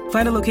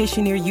 Find a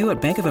location near you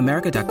at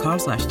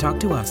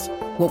bankofamerica.com/talktous.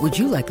 What would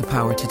you like the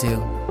power to do?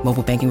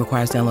 Mobile banking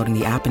requires downloading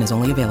the app and is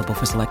only available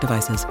for select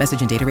devices.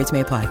 Message and data rates may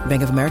apply.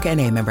 Bank of America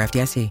NA, member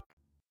FDIC.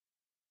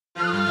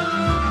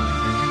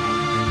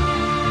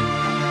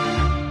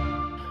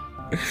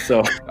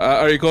 So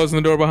Are you closing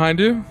the door behind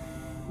you?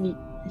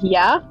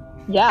 Yeah.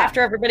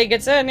 After everybody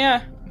gets in,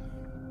 yeah.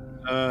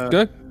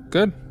 Good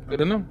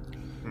to know.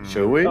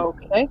 should we?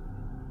 Okay.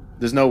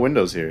 There's no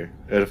windows here.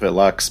 If it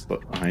locks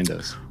behind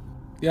us.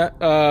 Yeah,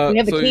 We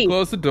have the so key. you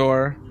close the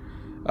door,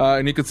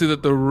 and you can see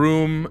that the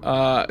room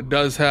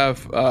does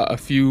have a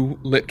few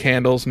lit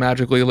candles,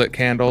 magically lit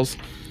candles.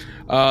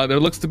 There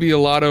looks to be a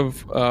lot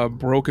of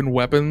broken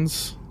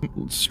weapons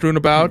strewn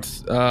about,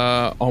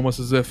 almost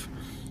as if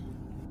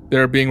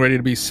they're being ready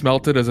to be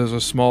smelted, as there's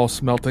a small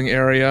smelting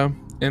area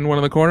in one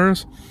of the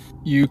corners.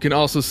 You can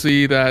also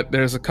see that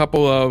there's a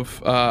couple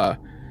of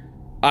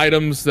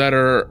items that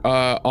are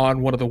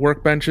on one of the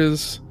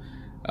workbenches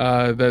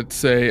that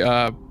say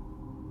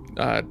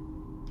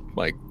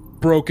like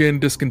broken,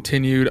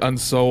 discontinued,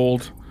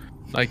 unsold.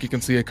 Like you can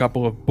see a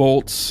couple of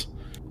bolts,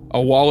 a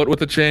wallet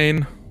with a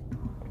chain.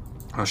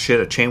 Oh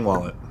shit, a chain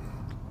wallet.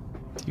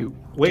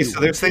 Wait, so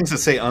there's things that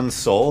say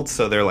unsold,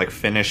 so they're like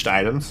finished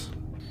items?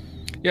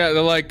 Yeah,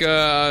 they're like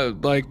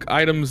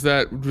items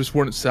that just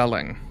weren't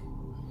selling.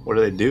 What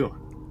do they do?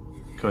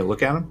 Can we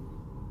look at them?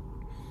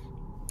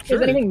 Is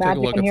anything Take a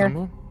magic look in at here? some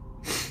of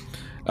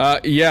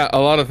them. Yeah, a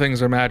lot of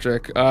things are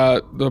magic.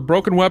 The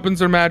broken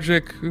weapons are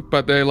magic,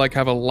 but they like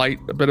have a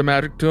bit of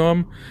magic to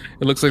them.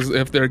 It looks as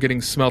if they're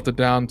getting smelted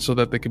down so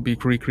that they can be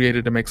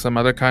recreated to make some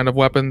other kind of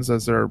weapons,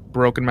 as they're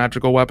broken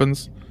magical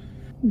weapons.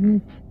 Mm-hmm.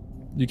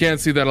 You can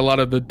see that a lot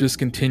of the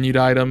discontinued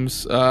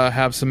items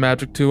have some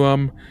magic to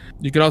them.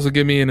 You can also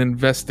give me an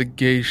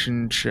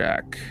investigation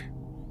check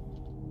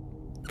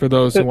for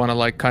those who want to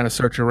like kind of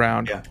search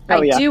around. Yeah.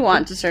 Oh, I yeah. do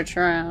want to search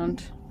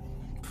around.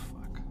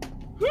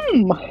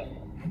 I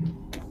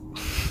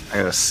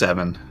got a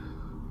 7.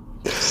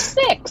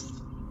 6.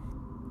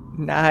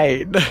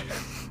 9.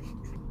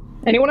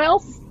 Anyone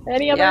else?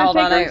 Any other Yeah, hold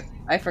on. takers?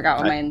 I forgot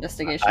what my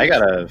investigation I is.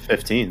 got a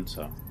 15,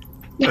 so.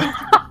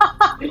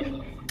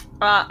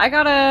 I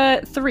got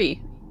a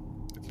 3.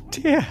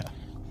 Yeah.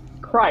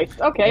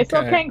 Christ. Okay, so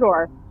Okay.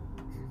 Kangor.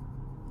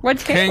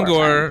 What's Kangor?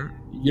 Kangor,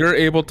 you're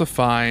able to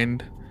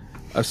find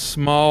a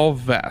small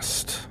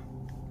vest.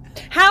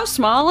 How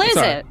small is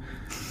Sorry. it?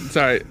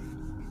 Sorry,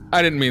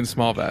 I didn't mean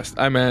small vest.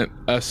 I meant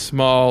a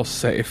small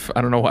safe.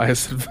 I don't know why I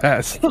said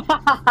vest.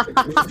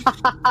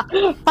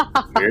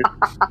 Weird.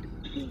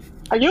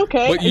 Are you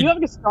okay? What Are you- you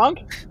having a strong?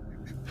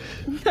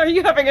 Are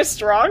you having a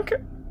strong?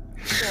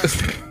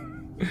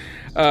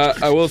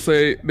 I will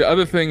say the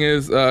other thing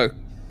is,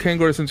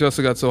 Kangor, since you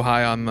also got so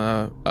high on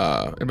the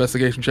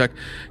investigation check,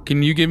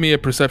 can you give me a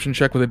perception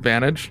check with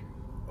advantage?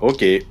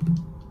 Okay.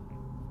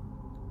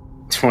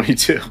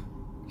 22.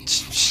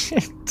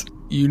 Shit.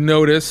 You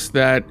notice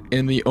that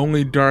in the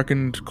only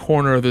darkened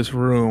corner of this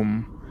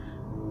room,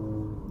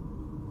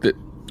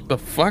 the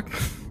fuck?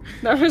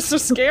 That was so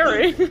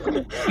scary.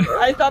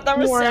 I thought that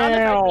was sound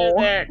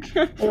effect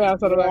music. Yeah,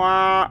 so did I.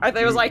 Wow. I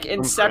thought it was like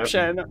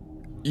Inception.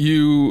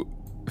 You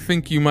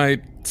think you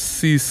might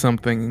see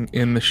something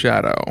in the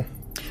shadow.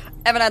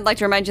 Evan, I'd like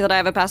to remind you that I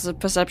have a passive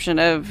perception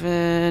of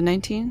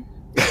 19.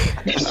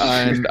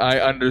 And I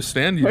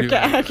understand you do.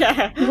 Okay,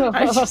 okay.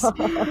 I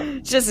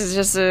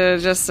just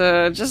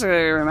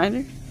a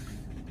reminder.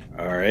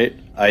 All right.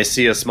 I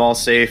see a small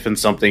safe and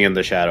something in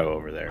the shadow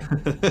over there.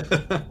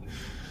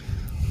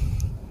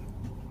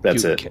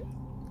 That's You it.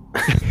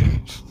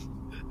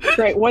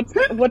 Great. What's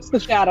the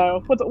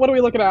shadow? What are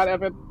we looking at,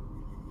 Evan?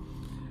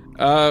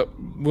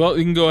 Well,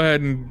 you can go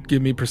ahead and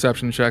give me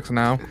perception checks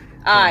now.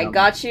 I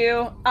got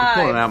you.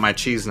 Pulling I out my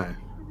cheese knife.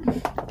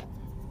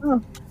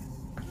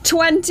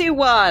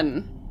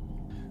 21.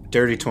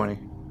 Dirty 20.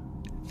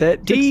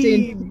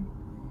 13.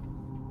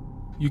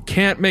 You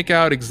can't make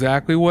out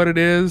exactly what it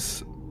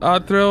is,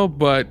 Oddthrill,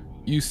 but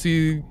you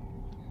see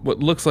what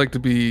looks like to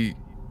be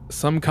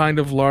some kind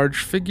of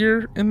large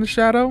figure in the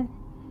shadow.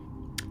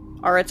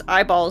 Are its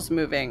eyeballs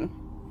moving?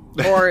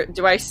 Or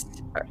do I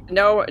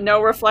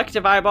no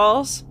reflective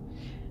eyeballs?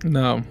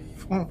 No.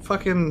 Well,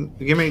 fucking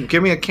give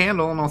me a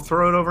candle and I'll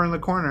throw it over in the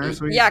corner.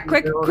 So we Yeah,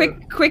 can go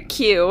quick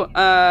cue.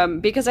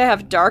 Because I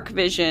have dark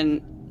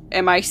vision,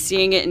 am I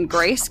seeing it in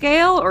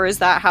grayscale, or is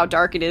that how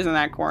dark it is in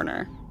that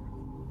corner?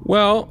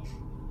 Well,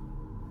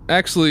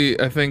 actually,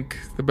 I think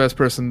the best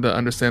person to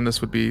understand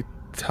this would be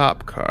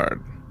Top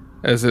Card,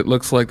 as it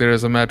looks like there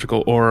is a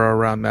magical aura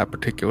around that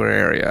particular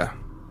area.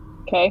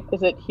 Okay.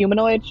 Is it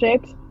humanoid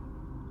shaped?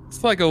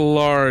 It's like a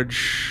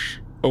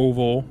large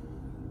oval,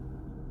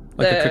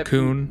 like a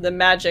cocoon. The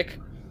magic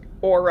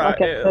aura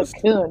Okay, is.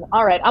 cocoon.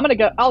 All right,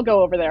 I'll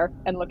go over there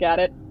and look at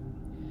it.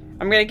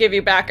 I'm gonna give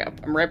you backup.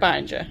 I'm right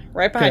behind you.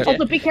 Right behind Okay. you.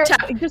 Also, be careful.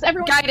 Tap. Just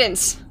everyone.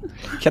 Guidance.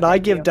 Can I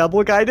give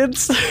double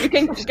guidance? You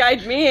can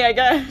guide me, I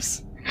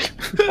guess.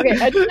 Okay,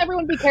 just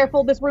everyone be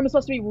careful. This room is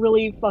supposed to be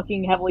really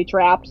fucking heavily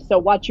trapped. So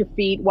watch your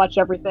feet. Watch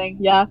everything.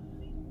 Yeah.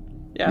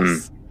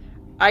 Yes.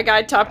 I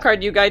guide Top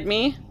Card. You guide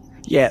me.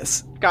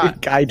 Yes.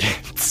 Got.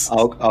 Guidance.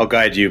 I'll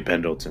guide you,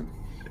 Pendleton.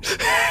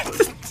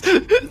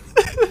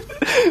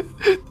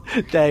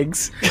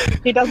 Thanks.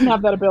 He doesn't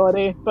have that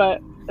ability, but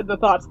the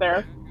thought's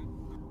there.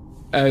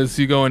 As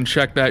you go and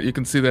check that, you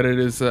can see that it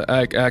is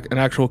an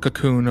actual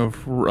cocoon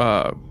of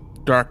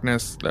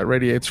darkness that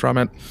radiates from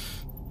it.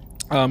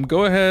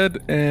 Go ahead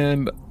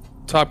and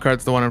Top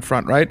Card's the one in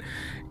front, right?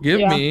 Give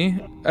Yeah.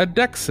 me a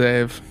dex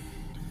save.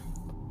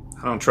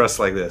 I don't trust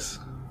like this.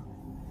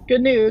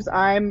 Good news,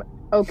 I'm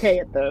okay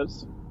at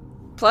those.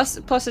 Plus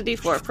a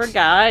D4 for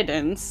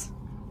guidance.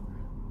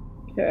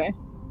 Okay.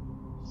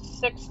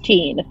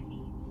 16.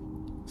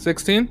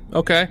 16?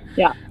 Okay.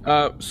 Yeah.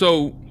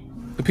 So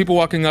the people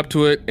walking up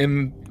to it,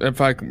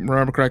 if I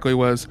remember correctly,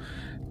 was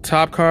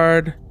Top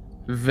Card,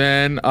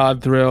 then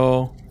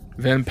Oddthrill,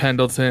 then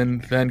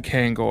Pendleton, then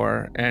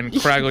Kangor, and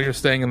Craggle. You're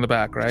staying in the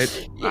back,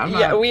 right?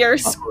 Yeah, we are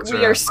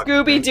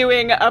Scooby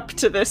doing up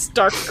to this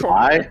dark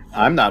corner.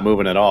 I'm not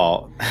moving at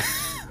all.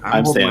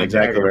 I'm holding staying my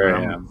exactly dagger, where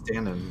I I'm am.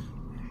 Standing.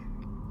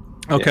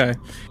 Okay.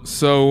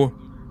 So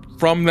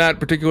from that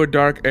particular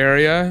dark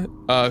area,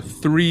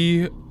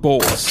 3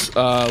 bolts,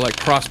 like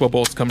crossbow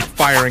bolts, come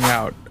firing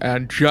out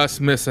and just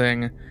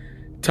missing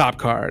Top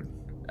Card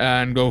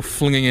and go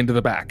flinging into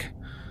the back.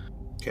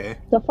 Okay.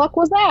 The fuck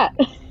was that?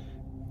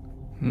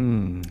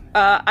 Hmm.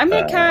 I'm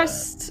gonna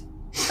cast.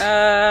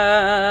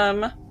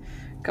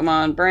 Come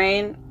on,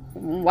 brain.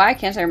 Why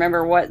can't I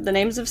remember what the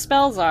names of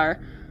spells are?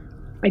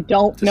 I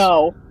don't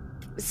know.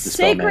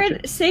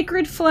 magic.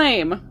 Sacred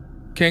Flame.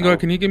 Kangor,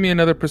 can you give me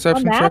another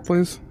perception On that? check,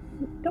 please?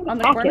 Don't On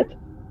the attack corner? it.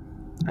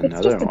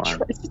 Another it's one.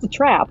 it's just a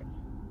trap.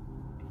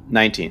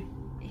 19.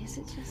 Is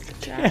it just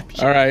a trap?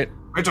 All right.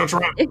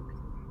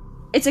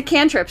 It's a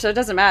cantrip, so it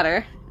doesn't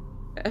matter.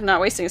 I'm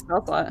not wasting a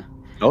spell slot.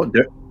 Oh,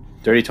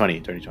 dirty 20.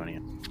 Dirty 20.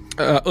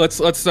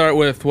 Let's start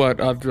with what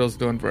Oddthrill's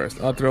doing first.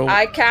 Oddthrill.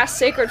 I cast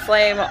Sacred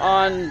Flame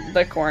on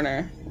the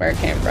corner where it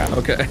came from.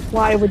 Okay.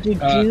 Why would you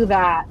do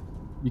that?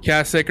 You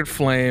cast Sacred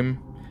Flame.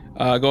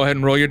 Go ahead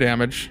and roll your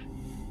damage.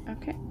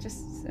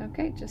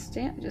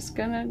 Just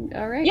gonna.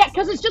 All right. Yeah,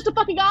 because it's just a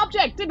fucking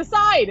object to the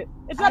side.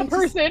 It's not a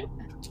person.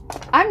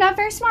 I'm not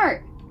very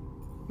smart.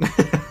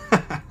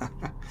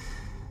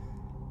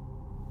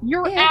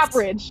 You're It's-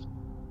 average.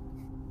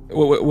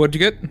 What'd you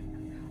get?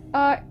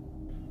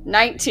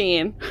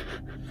 19.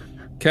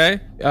 Okay.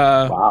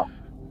 Wow.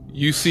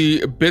 You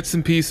see bits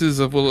and pieces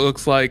of what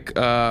looks like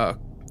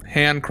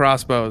hand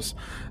crossbows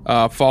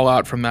fall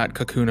out from that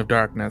cocoon of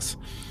darkness.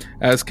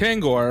 As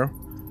Kangor,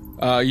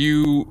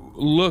 you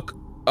look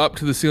up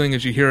to the ceiling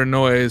as you hear a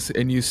noise,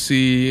 and you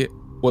see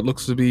what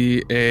looks to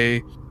be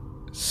a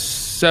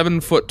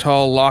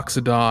 7-foot-tall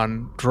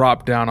Loxodon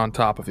drop down on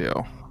top of you.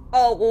 A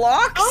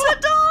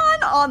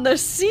Loxodon on the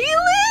ceiling?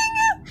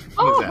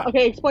 Oh,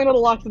 okay. Explain what a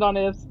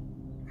Loxodon is.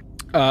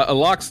 A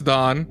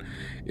Loxodon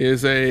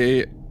is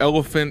a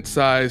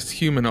elephant-sized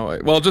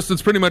humanoid. Well,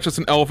 it's pretty much just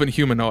an elephant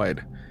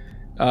humanoid.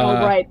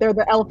 Right. They're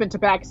the elephant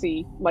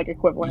tabaxi like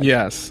equivalent.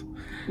 Yes.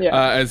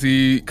 Yeah. As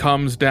he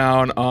comes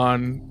down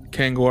on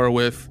Kangor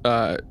with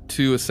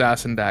 2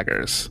 assassin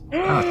daggers.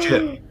 Oh,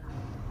 shit.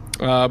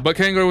 But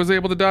Kangor was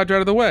able to dodge out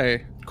of the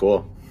way.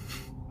 Cool.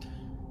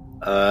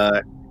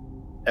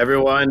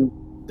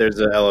 Everyone, there's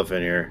an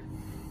elephant here.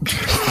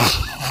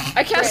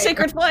 I cast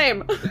Sacred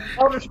Flame.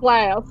 Eldritch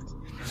Blast.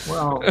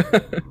 Well,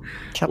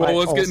 Well,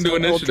 let's get into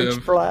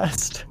initiative.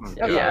 Blast.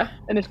 Yeah.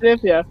 Initiative,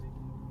 yeah.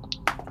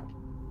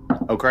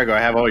 Oh, Craig, I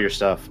have all your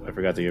stuff. I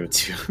forgot to give it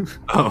to you.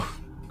 oh,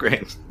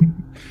 great.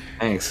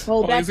 Thanks.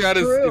 Well, that's he's got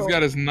true.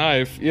 his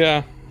knife.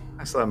 Yeah.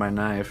 I still have my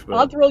knife.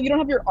 But... Oddthrill, you don't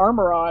have your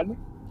armor on.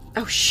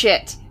 Oh,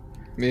 shit.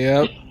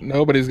 Yep.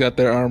 Nobody's got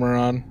their armor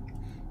on.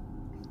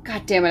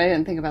 God damn it, I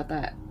didn't think about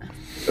that.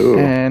 Ooh.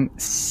 And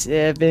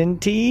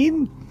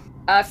 17?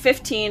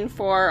 15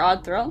 for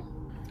Oddthrill.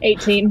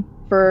 18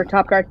 for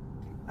top guard.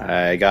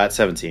 I got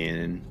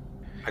 17.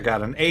 I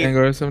got an 8.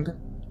 Kangor 17.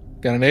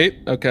 Got an 8?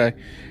 Okay.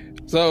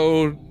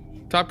 So,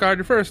 top guard,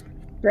 you're first.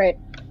 Great.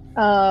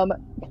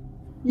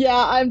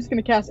 Yeah, I'm just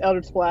gonna cast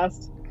Eldritch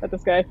Blast at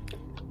this guy.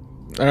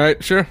 All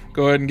right, sure.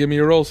 Go ahead and give me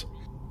your rolls.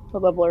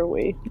 What level are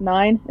we?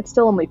 9? It's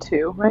still only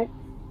 2, right?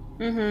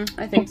 Mm-hmm,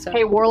 I think so.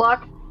 Hey,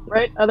 Warlock,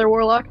 right? Other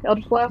Warlock,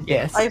 Eldritch Blast?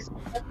 Yes.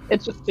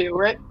 It's just 2,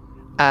 right?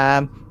 It's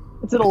at I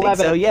think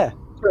 11. so, yeah.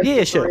 Or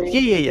Yeah, sure. 3.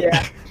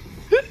 Yeah.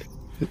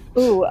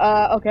 Ooh,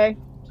 okay.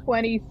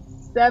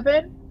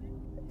 27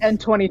 and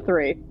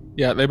 23.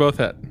 Yeah, they both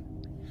hit.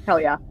 Hell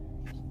yeah.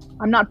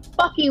 I'm not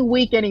fucking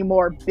weak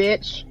anymore,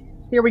 bitch.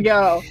 Here we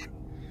go.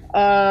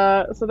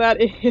 So that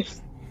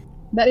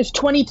is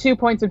 22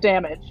 points of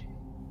damage.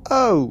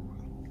 Oh.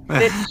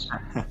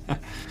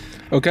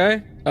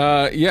 Okay.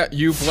 Yeah,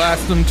 you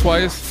blast them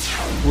twice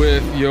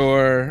with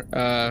your.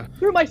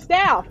 Through my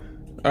staff.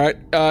 All right.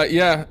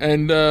 Yeah,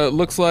 and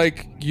looks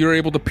like you're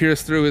able to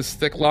pierce through his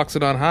thick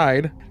Loxodon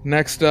hide.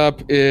 Next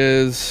up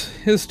is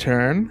his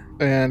turn,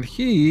 and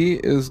he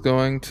is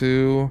going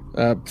to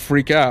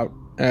freak out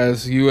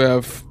as you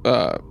have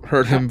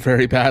hurt him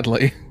very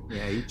badly.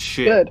 Yeah, eat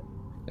shit. Good.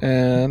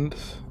 And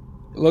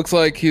looks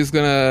like he's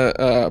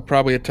gonna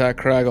probably attack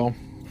Craggle.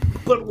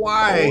 But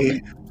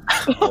why?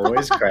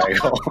 Always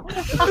Craggle.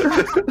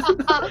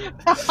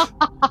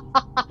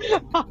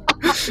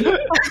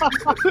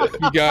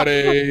 You got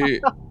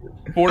a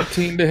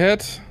 14 to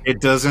hit.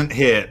 It doesn't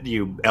hit,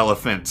 you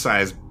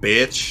elephant-sized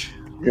bitch.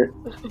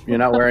 You're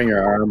not wearing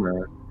your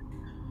armor.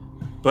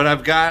 But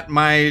I've got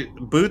my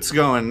boots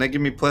going. They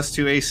give me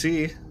 +2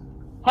 AC.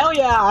 Hell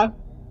yeah.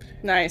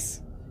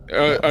 Nice.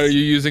 Are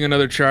you using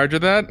another charge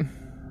of that?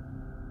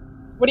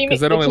 What do you mean? Because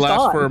that only It's just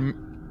lasts on. for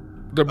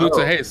the boots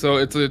of haste, so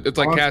it's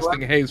like Oh,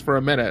 casting haste for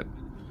a minute.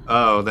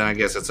 Oh, then I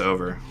guess it's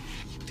over.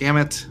 Damn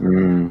it.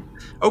 Mm.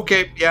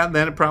 Okay, yeah,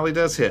 then it probably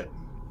does hit.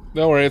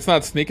 Don't worry, it's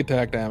not sneak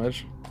attack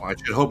damage. Well, I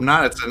should hope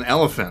not. It's an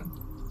elephant.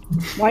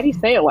 Why do you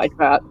say it like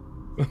that?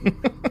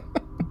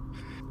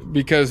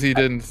 Because he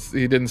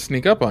didn't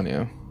sneak up on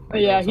you.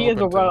 Yeah, It's he is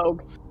a open to-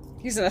 rogue.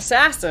 He's an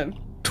assassin.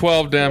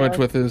 12 damage Yeah.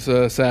 with his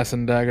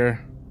assassin dagger.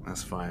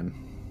 That's fine.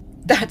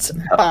 That's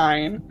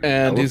fine.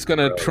 And That he's going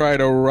to try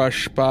to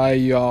rush by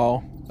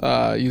y'all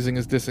using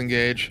his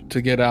disengage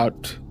to get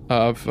out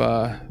of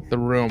the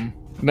room.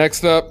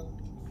 Next up,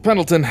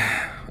 Pendleton.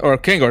 Or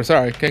Kangor,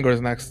 sorry.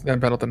 Kangor's next, then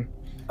Pendleton.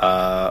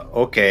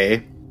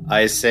 Okay.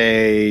 I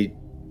say,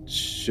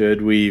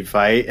 should we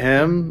fight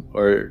him?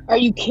 Or, Are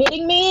you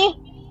kidding me?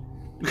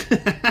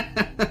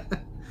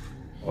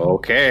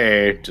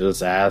 okay,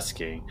 just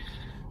asking.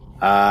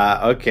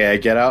 Okay, I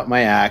get out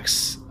my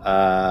axe,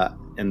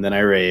 and then I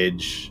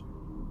rage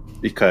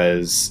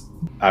because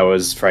I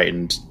was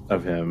frightened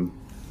of him.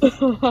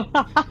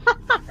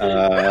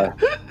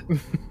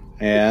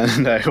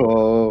 And I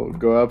will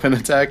go up and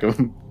attack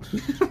him.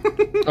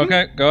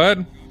 Okay, go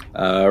ahead.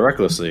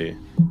 Recklessly.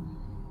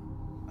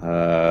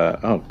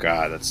 Oh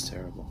god, that's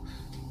terrible.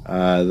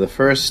 The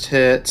first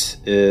hit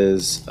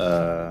is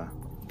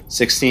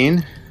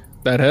 16.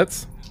 That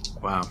hits.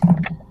 Wow.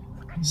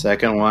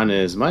 Second one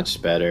is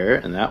much better,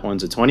 and that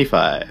one's a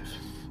 25.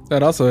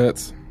 That also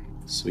hits.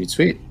 Sweet,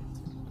 sweet.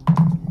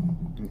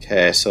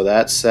 Okay, so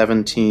that's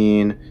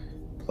 17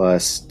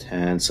 plus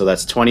 10. So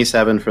that's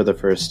 27 for the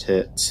first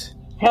hit.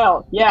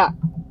 Hell yeah.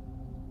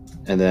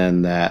 And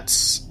then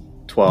that's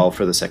 12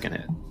 for the second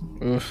hit.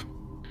 Oof.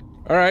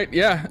 All right,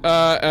 yeah.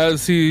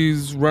 As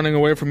he's running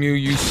away from you,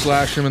 you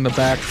slash him in the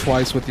back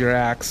twice with your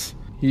axe.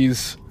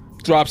 He's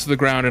drops to the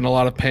ground in a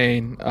lot of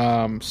pain,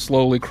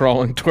 slowly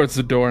crawling towards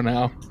the door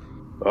now.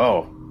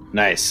 Oh,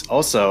 nice.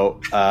 Also,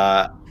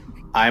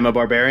 I'm a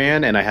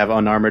barbarian and I have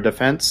unarmored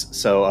defense,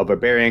 so a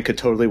barbarian could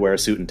totally wear a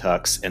suit and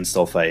tux and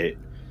still fight.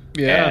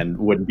 Yeah. And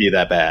wouldn't be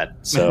that bad.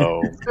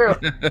 So, True.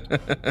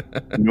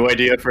 new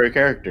idea for a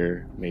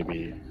character,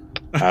 maybe.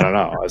 I don't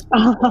know.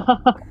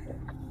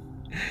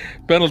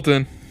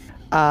 Pendleton.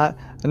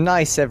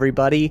 Nice,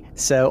 everybody.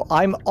 So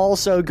I'm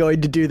also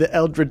going to do the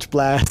Eldritch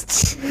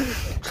Blasts.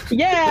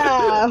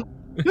 Yeah.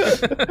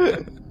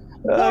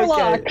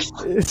 Warlocks.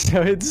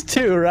 So it's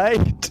 2,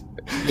 right?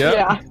 Yep.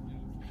 Yeah.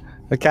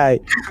 Okay.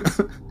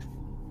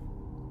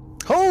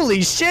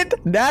 Holy shit!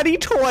 Natty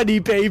 20,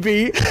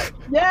 baby!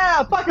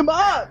 Yeah. Fuck him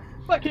up.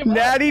 Fuck him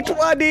Natty up.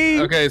 20!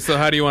 Okay, so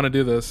how do you want to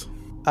do this?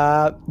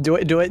 Do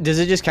it. Does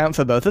it just count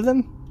for both of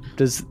them?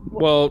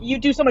 Well, You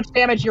do so much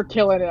damage, you're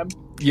killing him.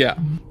 yeah.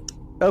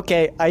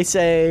 Okay, I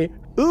say,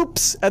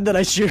 oops, and then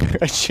I shoot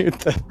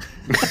them.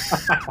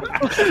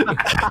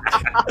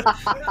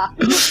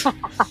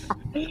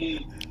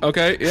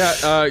 Okay,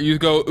 yeah. You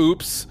go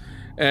oops,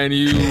 and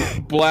you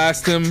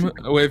blast him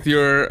with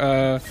your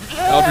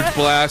Eldritch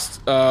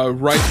Blast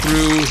right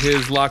through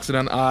his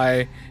Loxodon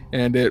eye,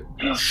 and it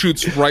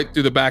shoots right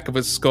through the back of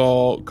his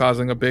skull,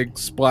 causing a big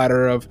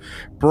splatter of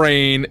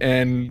brain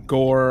and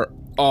gore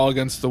all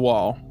against the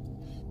wall.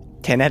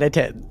 10 out of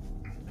 10.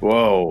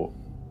 Whoa.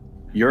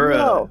 You're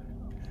Whoa.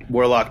 a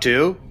warlock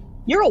too?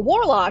 You're a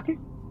warlock.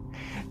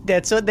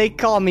 That's what they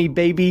call me,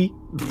 baby.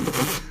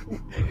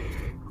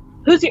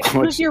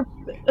 Who's your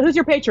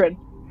patron?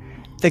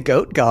 The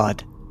Goat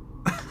God.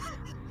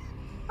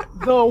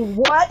 The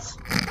what?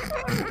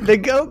 The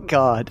Goat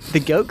God. The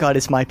Goat God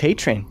is my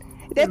patron.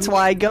 That's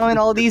why I go on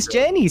all these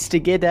journeys to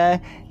get,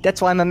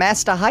 that's why I'm a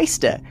master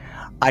heister.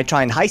 I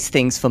try and heist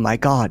things for my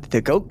god,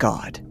 the Goat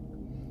God.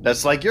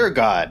 That's like your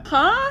god.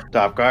 Huh?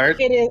 Top guard?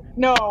 It is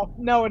no,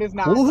 it is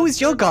not. Well, who's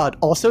your god?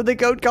 Also the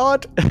Goat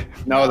God?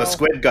 No, the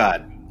squid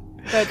god.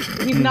 But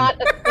he's not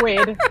a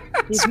squid.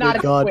 He's not a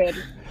God. squid.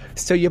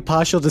 So you're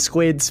partial to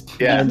squids.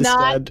 Yeah. I He's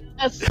not understand.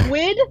 a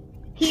squid.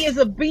 He is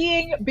a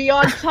being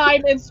beyond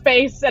time and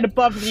space and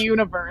above the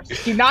universe.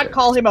 Do not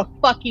call him a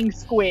fucking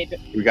squid.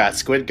 We got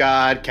squid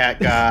god, cat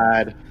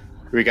god.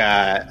 We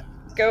got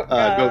Goat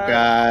goat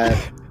god.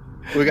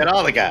 We got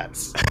all the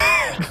gods.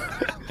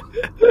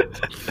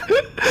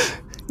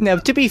 Now,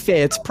 to be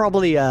fair, it's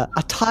probably a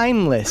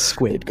timeless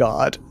squid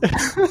god.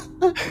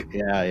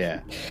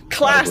 Yeah.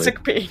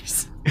 Classic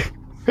piece.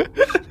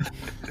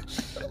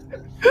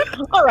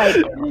 All right,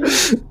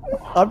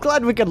 I'm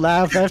glad we could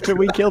laugh after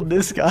we killed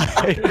this guy.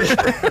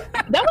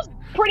 that was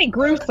pretty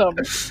gruesome.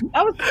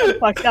 That was pretty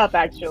fucked up,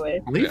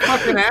 actually. He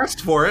fucking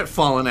asked for it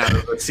falling out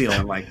of the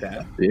ceiling like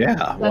that.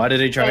 Yeah. Why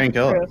did he try and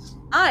kill True. us?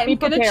 I'm Be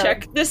gonna prepared.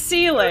 check the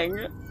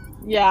ceiling.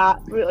 Yeah,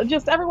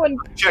 just everyone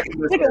Checking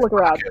this take a look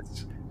around.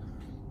 pockets.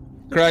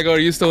 Craig, are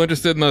you still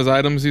interested in those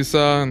items you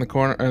saw in the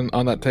corner and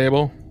on that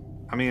table?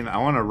 I mean, I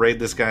want to raid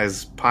this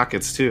guy's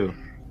pockets too.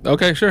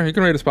 Okay, sure. You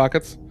can raid his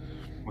pockets.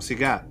 What's he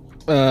got?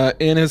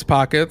 In his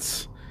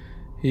pockets,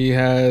 he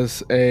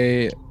has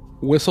a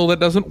whistle that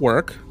doesn't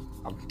work.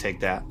 I'll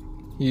take that.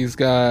 He's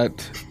got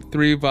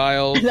 3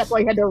 vials, That's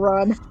why he had to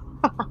run.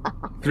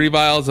 3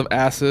 vials of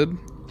acid,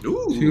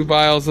 Ooh, 2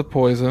 vials of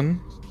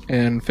poison,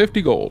 and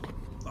 50 gold.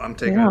 I'm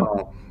taking it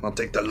all. I'll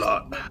take the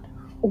lot.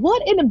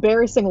 What an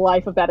embarrassing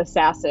life of that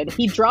assassin.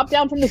 He dropped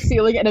down from the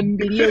ceiling and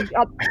immediately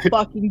got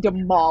fucking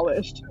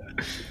demolished.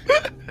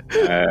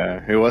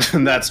 He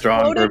wasn't that strong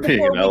for Floated being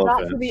before an we got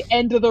to elephant. the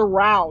end of the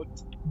round.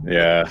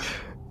 Yeah.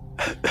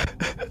 I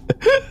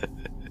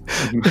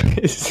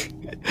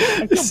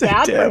feel So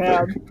bad for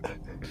terrible. him.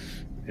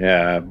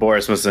 Yeah.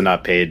 Boris must have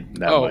not paid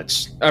that Oh,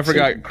 much. I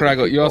forgot, to-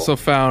 Craggle, you also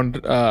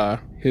found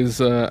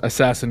his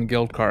assassin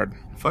guild card.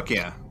 Fuck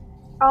yeah.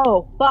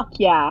 Oh, fuck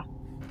yeah.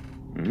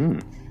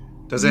 Mm.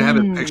 Does it have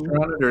his picture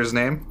on it or his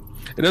name?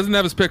 It doesn't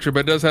have his picture,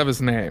 but it does have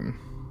his name.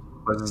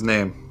 What's his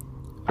name?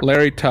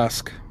 Larry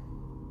Tusk.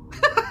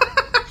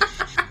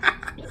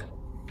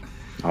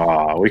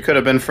 Aw, we could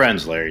have been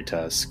friends, Larry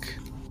Tusk.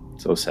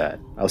 So sad.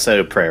 I'll say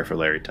a prayer for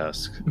Larry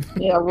Tusk.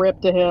 Yeah, rip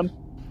to him.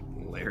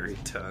 Larry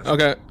Tusk.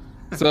 Okay,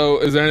 so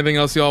is there anything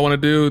else y'all want to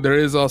do? There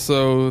is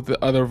also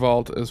the other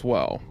vault as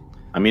well.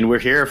 I mean, we're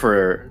here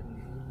for,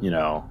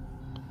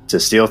 to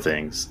steal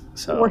things.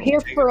 So We're here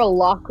for a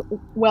lock.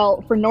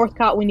 Well, for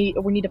Northcott, we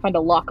need to find a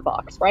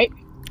lockbox, right?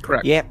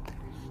 Correct. Yep.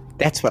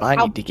 That's what I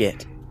How- need to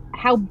get.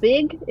 How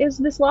big is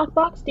this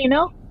lockbox? Do you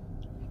know?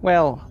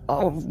 Well,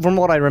 from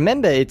what I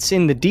remember, it's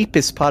in the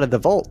deepest part of the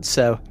vault,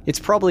 so it's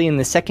probably in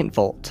the second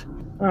vault.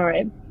 All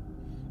right.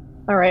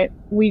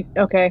 We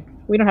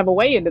don't have a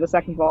way into the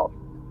second vault.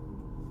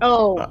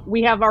 Oh,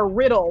 we have our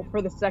riddle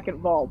for the second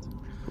vault.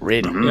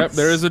 Riddle. Yep,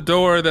 there is a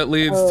door that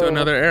leads to Oh.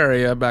 another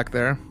area back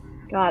there.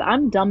 God,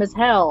 I'm dumb as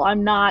hell.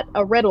 I'm not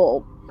a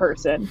riddle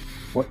person.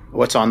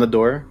 what's on the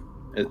door?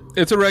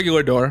 It's a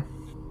regular door.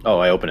 Oh,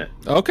 I open it.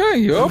 Okay,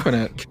 you open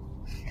it.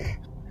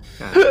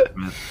 God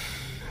damn it.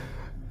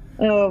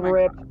 Oh,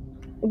 rip.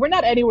 We're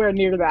not anywhere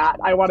near that.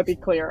 I want to be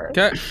clear.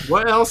 Okay.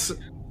 What else?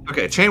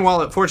 Okay, chain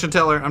wallet, fortune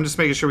teller. I'm just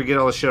making sure we get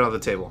all the shit on the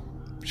table.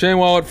 Chain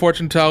wallet,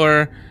 fortune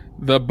teller,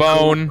 the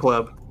bone,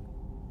 club.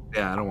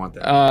 Yeah, I don't want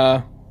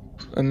that.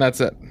 and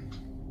that's it.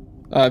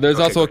 There's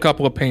Okay, also a great.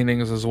 couple of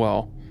paintings as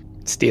well.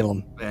 Steal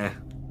them.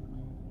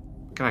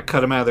 Can I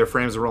cut them out of their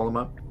frames and roll them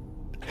up?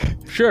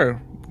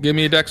 Sure. Give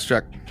me a dex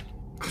check.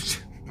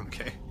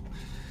 Okay.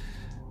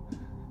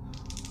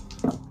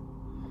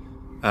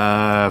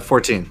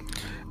 14.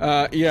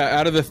 Yeah,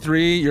 out of the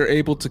 3, you're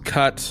able to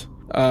cut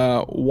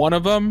one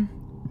of them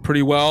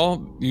pretty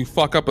well. You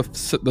fuck up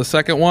the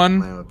second one.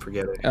 No,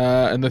 forget it.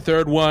 And the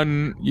third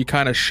one, you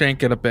kind of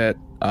shank it a bit,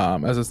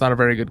 as it's not a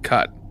very good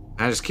cut.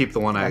 I just keep the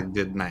one I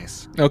did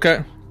nice.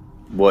 Okay.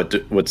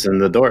 What's in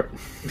the door?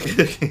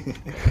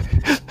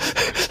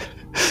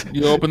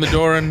 You open the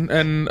door and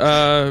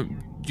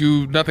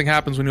nothing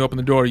happens when you open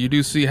the door. You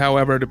do see,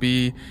 however, to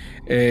be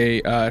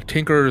a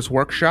tinkerer's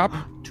workshop,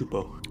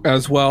 Tupo.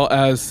 as well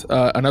as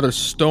another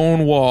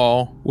stone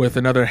wall with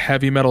another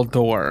heavy metal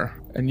door.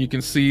 And you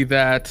can see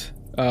that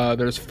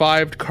there's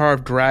 5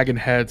 carved dragon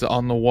heads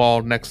on the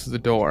wall next to the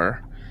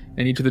door.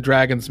 And each of the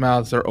dragon's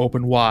mouths are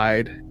open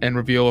wide and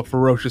reveal a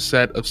ferocious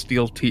set of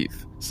steel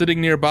teeth.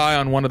 Sitting nearby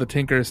on one of the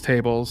tinker's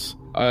tables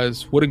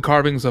is wooden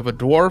carvings of a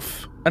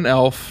dwarf, an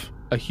elf,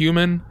 a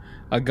human,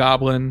 a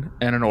goblin,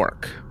 and an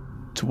orc.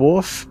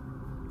 Dwarf,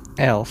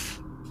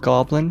 elf,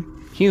 goblin,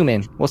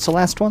 human. What's the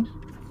last one?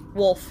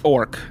 Wolf.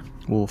 Orc.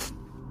 Wolf.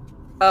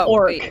 Oh,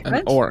 Orc. wait. An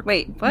What? orc.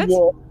 Wait, what?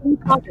 What are you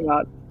talking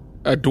about?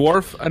 A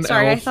dwarf, an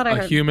Sorry, I elf, thought I a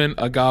heard- human,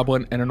 a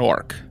goblin, and an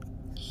orc.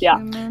 Yeah.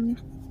 Human.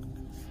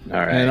 All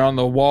right. And on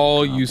the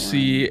wall, you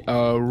see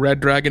a red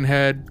dragon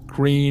head,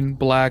 green,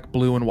 black,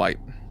 blue, and white.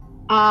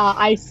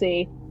 I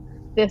see.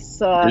 This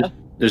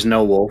There's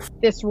no wolf.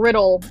 this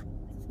riddle.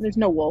 There's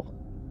no wolf.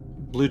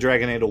 Blue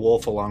dragon ate a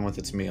wolf along with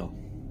its meal.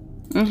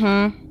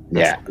 Mm-hmm.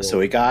 Yeah. cool. So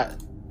we got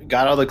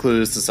all the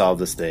clues to solve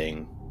this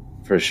thing,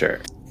 for sure.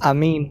 I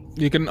mean,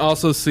 You can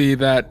also see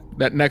that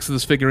next to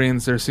these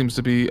figurines, there seems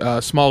to be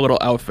small little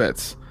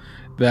outfits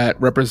that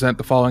represent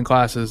the following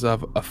classes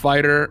of a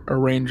fighter, a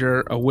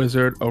ranger, a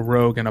wizard, a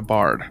rogue, and a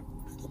bard.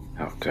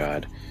 Oh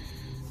God.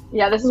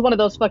 Yeah, this is one of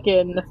those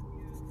fucking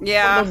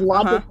Yeah. one of those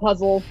logic uh-huh.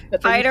 puzzles.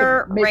 That they used to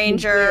Fighter, make me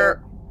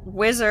ranger,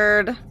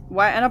 wizard,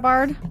 what, and a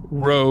bard?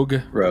 Rogue,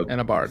 Rogue. and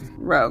a bard.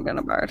 Rogue and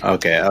a bard.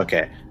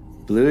 Okay.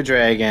 Blue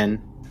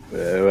dragon,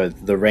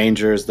 the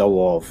rangers, the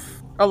wolf.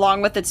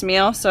 Along with its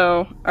meal.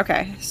 So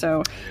okay,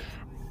 so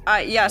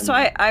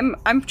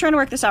I'm trying to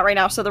work this out right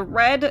now. So the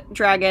red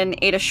dragon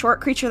ate a short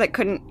creature that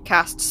couldn't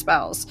cast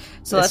spells.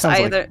 So That that's sounds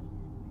either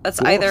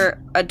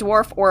either a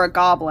dwarf or a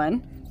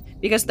goblin,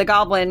 because the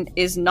goblin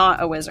is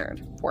not a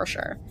wizard for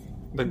sure.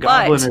 The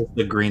goblin But- is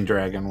the green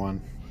dragon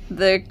one.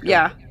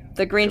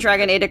 The green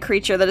dragon ate a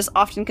creature that is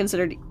often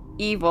considered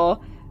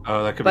evil,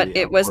 Oh, that could but be.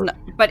 it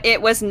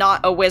was not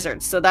a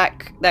wizard. So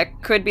that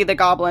could be the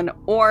goblin,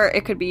 or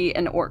it could be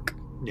an orc.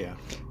 Yeah.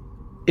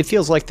 it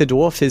feels like the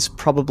dwarf is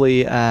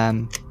probably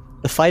the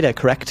fighter,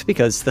 correct?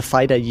 Because the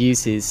fighter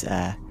uses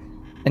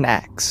an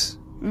axe.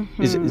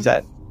 Mm-hmm. Is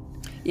that?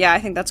 Yeah, I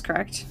think that's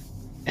correct.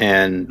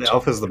 And The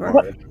elf is the What?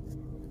 bard.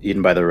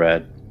 eaten by the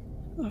red.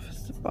 Oh,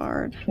 it's the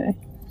bard. Okay,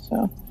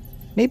 so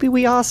Maybe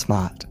we are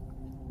smart.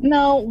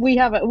 no, we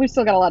haven't. We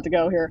still got a lot to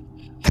go here.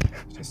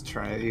 Just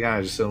try. You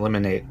gotta just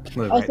eliminate.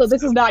 the Also, right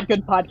this is stuff. not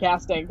good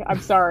podcasting.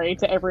 I'm sorry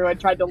to everyone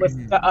trying to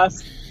listen to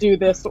us do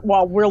this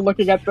while we're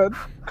looking at the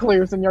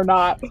clues and you're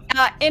not.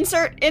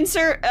 Insert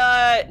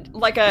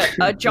like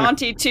a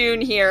jaunty tune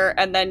here,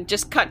 and then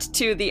just cut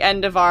to the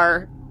end of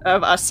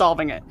us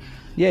solving it.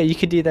 Yeah, you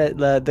could do that.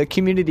 The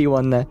community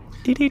one.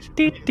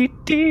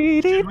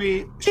 Should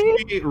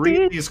we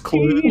read these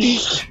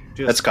clues?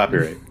 Just That's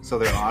copyright. so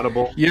they're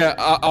audible. Yeah,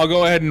 I'll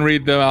go ahead and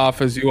read them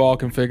off as you all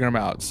can figure them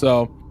out.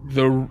 So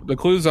the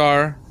clues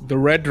are: the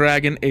red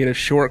dragon ate a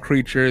short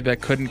creature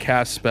that couldn't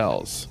cast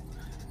spells.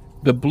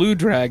 The blue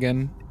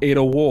dragon ate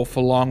a wolf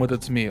along with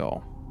its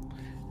meal.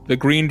 The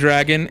green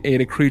dragon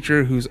ate a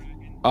creature who's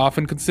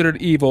often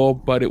considered evil,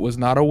 but it was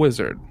not a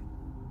wizard.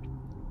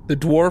 The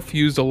dwarf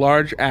used a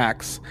large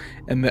axe,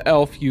 and the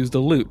elf used a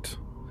lute.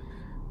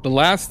 The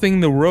last thing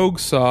the rogue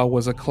saw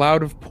was a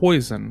cloud of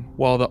poison,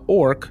 while the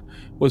orc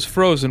was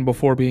frozen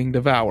before being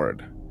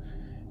devoured.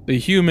 The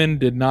human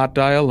did not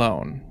die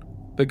alone.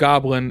 The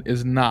goblin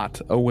is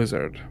not a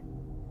wizard.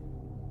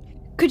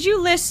 Could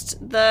you list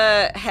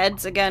the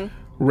heads again?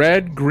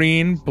 Red,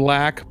 green,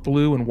 black,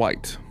 blue, and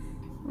white.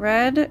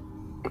 Red,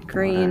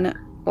 green,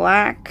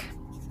 black,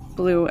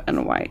 blue,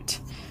 and white.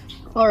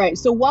 All right.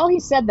 So while he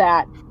said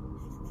that,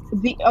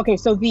 the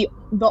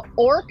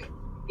orc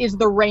is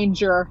the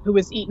ranger who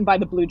was eaten by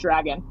the blue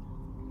dragon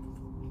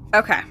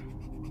Okay.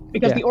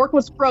 because Yeah. the orc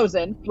was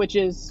frozen, which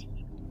is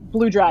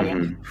blue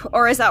dragon,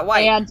 Or is that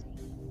white? and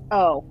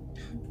or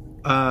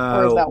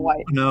is that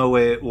white? No,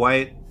 wait.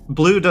 White.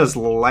 Blue does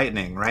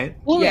lightning,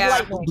 right? Blue Yeah. is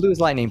lightning. Blue's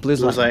lightning.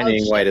 Blue's Blue's lightning.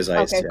 lightning, shit. white is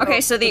ice. Okay. yeah. Okay,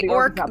 so the is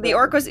orc not the blue.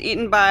 orc was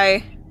eaten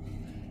by,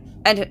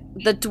 and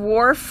the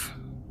dwarf.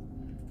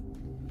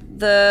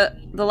 The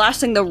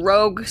last thing the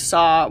rogue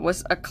saw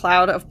was a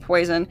cloud of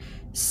poison.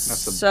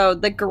 So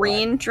the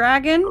green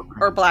dragon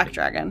or black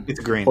dragon? It's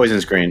green.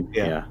 Poison's green.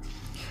 Yeah. Yeah.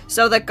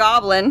 So the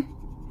goblin,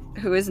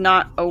 who is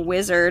not a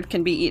wizard,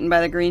 can be eaten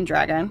by the green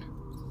dragon.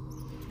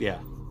 Yeah.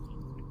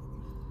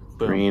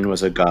 Boom. Green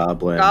was a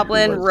goblin.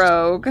 Goblin who was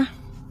rogue.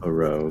 a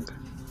rogue.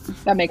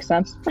 That makes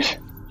sense.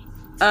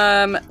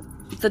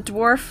 The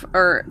dwarf,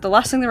 or the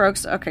last thing the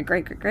rogues. Okay,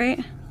 great.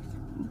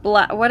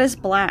 Black. What is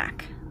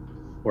black?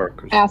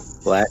 Workers.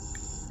 Acid? Black.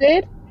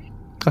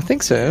 I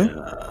think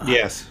so.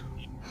 Yes.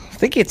 I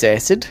think it's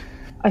acid.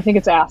 I think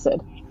it's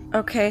acid.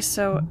 Okay,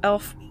 so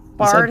elf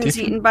bard is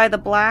eaten by the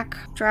black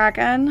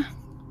dragon.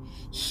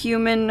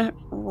 Human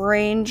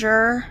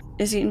ranger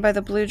is eaten by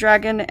the blue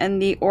dragon, and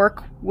the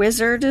orc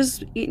wizard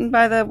is eaten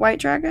by the white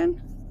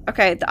dragon.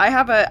 Okay, I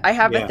have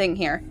a thing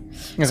here.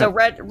 Okay. So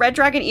red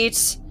dragon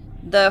eats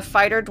the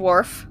fighter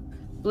dwarf.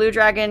 Blue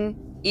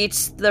dragon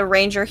eats the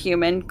ranger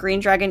human. Green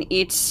dragon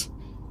eats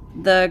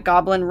the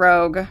goblin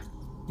rogue.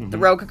 The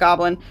rogue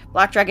goblin.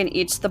 Black dragon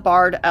eats the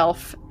bard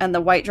elf, and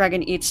the white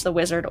dragon eats the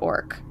wizard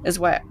orc, is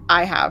what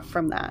I have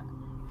from that.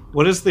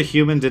 What is the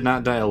human did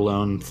not die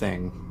alone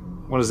thing?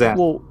 What is that?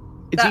 Well,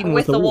 it's That eaten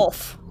with with the a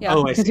wolf. Yeah.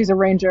 Oh, I Because see. he's a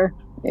ranger.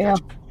 Yeah.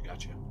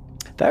 Gotcha.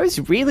 That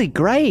was really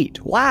great.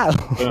 Wow.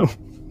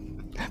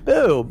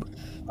 Boom.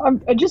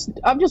 I'm just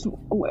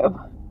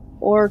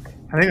orc,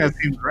 I think that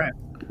seems right.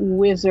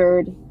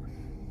 wizard.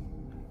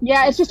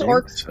 Yeah, it's just I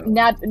think orcs so.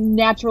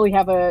 naturally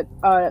have a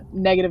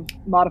negative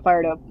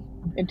modifier to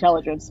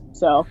intelligence.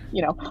 So,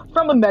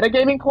 from a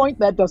metagaming point,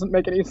 that doesn't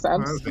make any sense.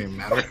 That doesn't even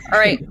matter. All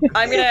right,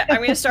 I'm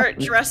gonna start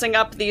dressing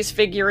up these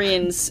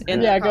figurines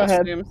in Yeah, their go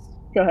ahead. costumes.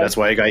 Go ahead. That's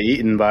why he got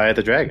eaten by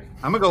the dragon.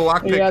 I'm gonna go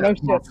lockpick Yeah, no that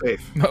small shit.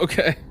 safe.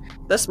 Okay.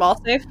 The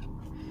small safe.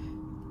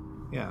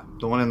 Yeah,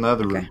 the one in the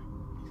other Okay. room.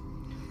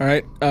 All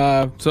right.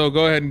 So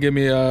go ahead and give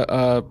me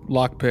a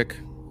lockpick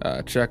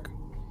check.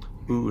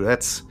 Ooh,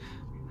 that's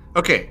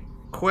okay.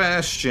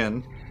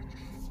 Question.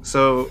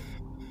 So,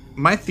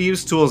 my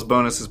thieves' tools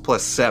bonus is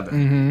 +7.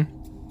 Mm-hmm.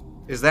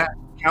 Is that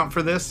count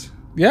for this?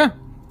 Yeah.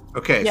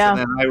 Okay, Yeah. so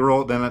then I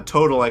rolled. Then a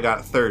total, I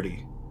got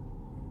 30.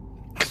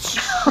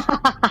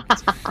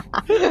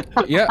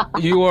 Yeah.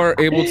 You are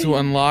able to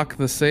unlock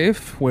the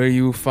safe where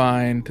you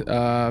find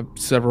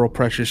several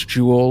precious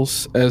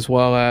jewels as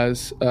well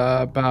as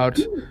about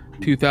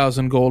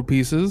 2,000 gold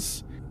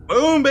pieces.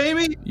 Boom,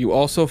 baby! You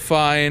also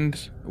find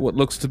what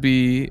looks to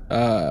be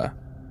a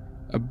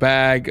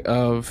bag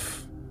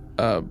of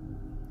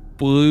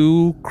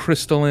blue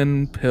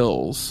crystalline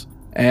pills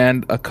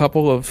and a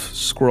couple of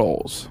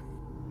scrolls.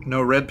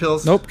 No red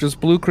pills. Nope, just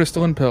blue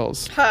crystalline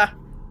pills. Ha,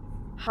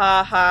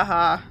 ha, ha,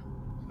 ha.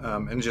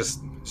 And it's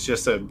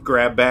just a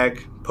grab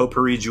bag,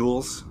 potpourri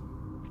jewels.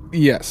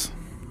 Yes.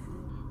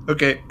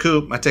 Okay,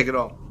 cool. I take it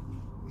all.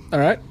 All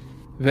right.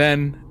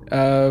 Then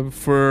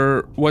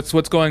for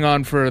what's going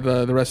on for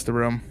the rest of the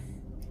room?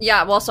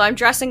 Yeah. Well, so I'm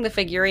dressing the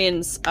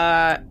figurines.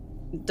 Are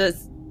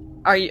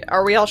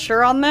we all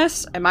sure on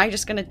this? Am I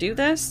just gonna do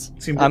this?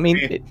 Seems I mean,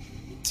 okay. it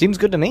seems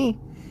good to me.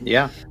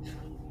 Yeah.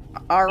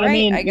 All right. I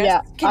mean,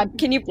 guess. yeah,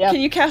 Can you yeah. can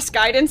you cast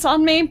guidance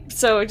on me?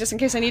 So just in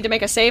case I need to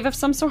make a save of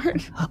some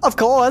sort. Of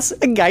course,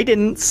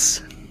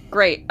 guidance.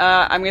 Great.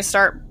 I'm gonna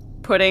start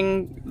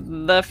putting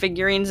the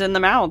figurines in the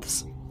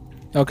mouths.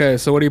 Okay,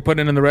 so what are you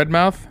putting in the red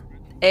mouth?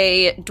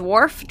 A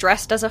dwarf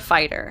dressed as a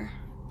fighter.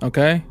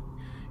 Okay.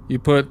 You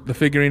put the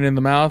figurine in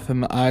the mouth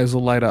and the eyes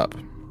will light up.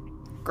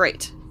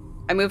 Great.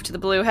 I move to the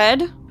blue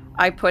head.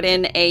 I put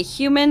in a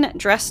human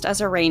dressed as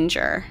a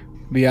ranger.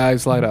 The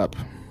eyes light up.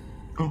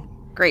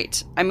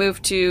 Great. I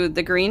move to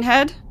the green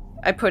head.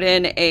 I put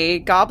in a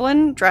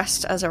goblin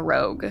dressed as a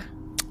rogue.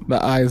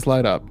 The eyes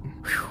light up.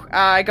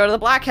 I go to the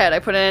black head. I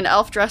put in an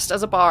elf dressed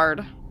as a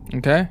bard.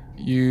 Okay.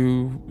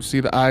 You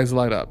see the eyes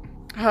light up.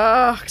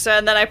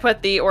 And then I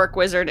put the orc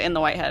wizard in the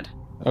white head.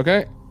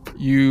 Okay.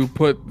 You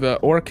put the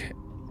orc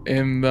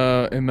in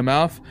the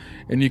mouth,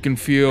 and you can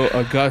feel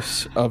a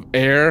gust of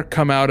air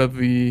come out of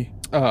the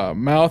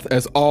mouth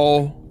as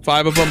all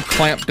 5 of them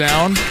clamp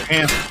down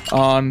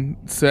on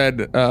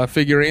said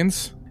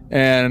figurines,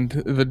 and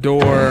the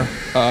door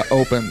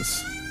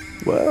opens.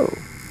 Whoa.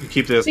 You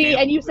keep this. See,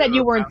 and you said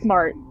you weren't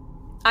smart.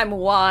 I'm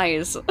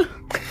wise.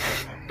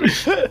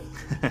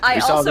 I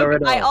solved the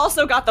riddle.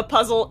 also got the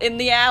puzzle in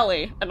the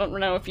alley. I don't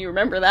know if you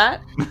remember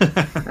that,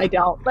 I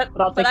don't, but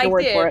I'll take but I your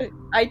word did. for it.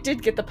 I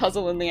did get the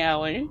puzzle in the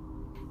alley.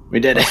 We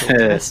did it.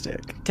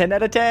 Fantastic. 10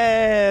 out of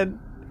 10.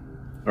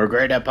 We're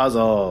great at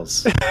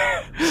puzzles.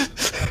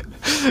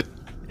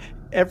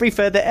 Every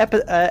further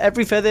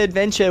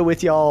adventure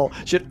with y'all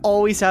should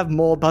always have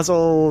more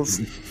puzzles.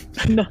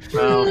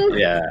 Well,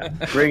 Yeah.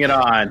 Bring it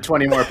on.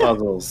 20 more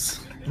puzzles.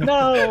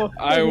 No.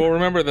 I will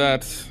remember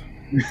that.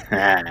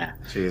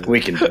 Jesus. We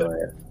can do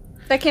it.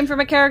 That came from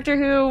a character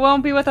who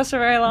won't be with us for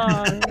very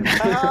long.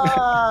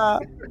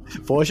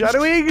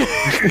 Foreshadowing.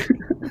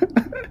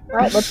 All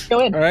right, let's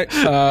go in. All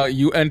right.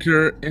 You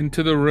enter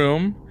into the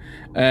room,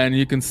 and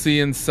you can see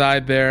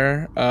inside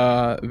there.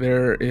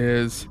 There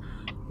is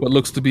what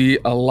looks to be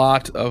a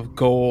lot of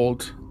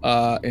gold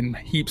in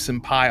heaps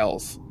and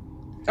piles.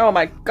 Oh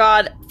my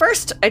god.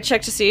 First, I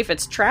check to see if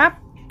it's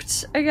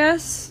trapped, I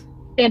guess.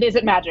 And is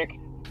it magic?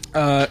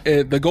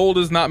 The gold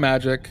is not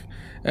magic,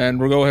 and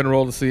we'll go ahead and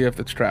roll to see if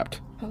it's trapped.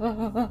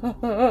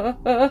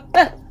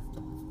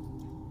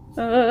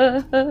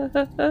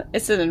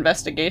 It's an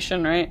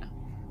investigation, right?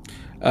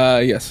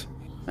 Yes.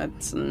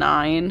 That's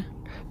 9.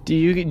 Do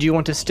you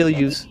want to still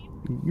use?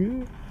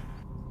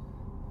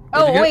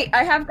 Oh, you get? wait,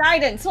 I have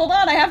guidance. Hold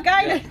on, I have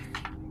guidance.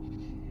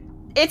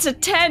 It's a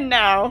 10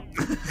 now.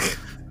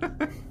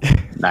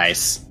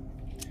 Nice.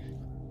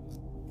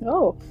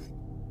 Oh.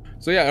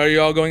 So yeah, are you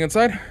all going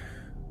inside?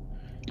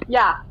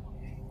 Yeah.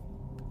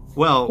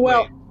 Well,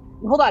 Well, wait.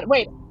 hold on.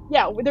 Wait.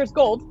 Yeah, there's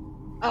gold.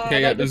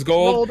 Okay, yeah, I there's just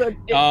gold. rolled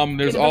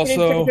There's an also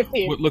investigation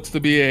 15. what looks to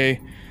be a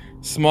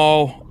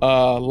small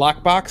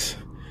lockbox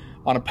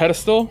on a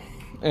pedestal,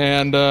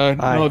 and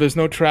no, there's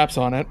no traps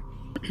on it.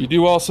 You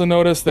do also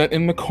notice that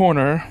in the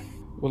corner,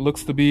 what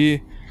looks to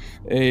be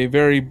a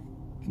very,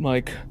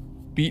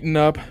 beaten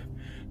up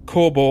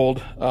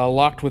kobold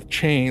locked with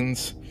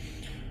chains,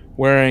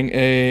 wearing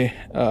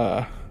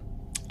a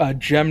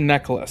gem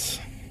necklace.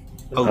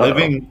 A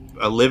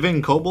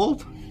living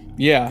kobold?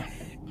 Yeah,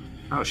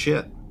 Oh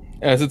shit.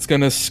 as it's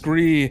gonna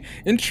scream,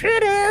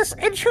 "Intruders!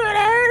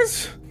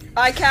 Intruders!"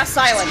 I cast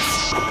silence.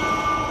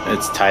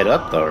 It's tied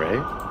up though,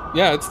 right?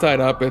 Yeah, it's tied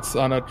up. It's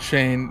on a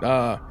chain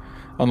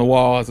on the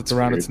wall as it's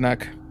around its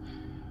neck.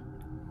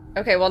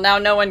 Okay, well now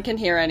no one can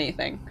hear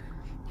anything.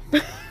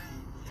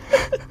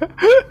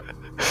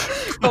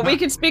 But we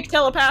can speak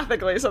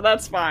telepathically, so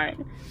that's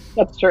fine.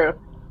 That's true.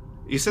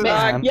 You said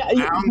Yeah,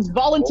 he's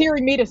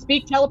volunteering me to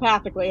speak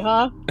telepathically,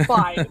 huh?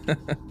 Fine.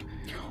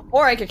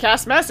 Or I could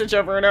cast message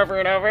over and over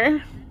and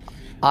over.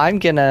 I'm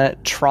gonna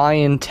try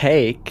and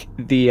take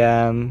the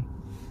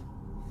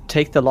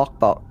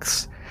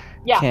lockbox.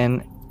 Yeah.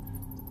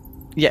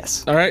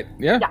 Yes. All right,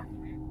 yeah.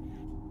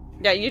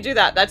 Yeah, you do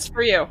that. That's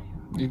for you.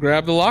 You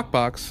grab the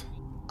lockbox.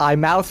 I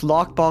mouth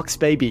lockbox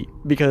baby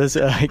because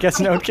I guess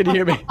no one can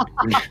hear me. He's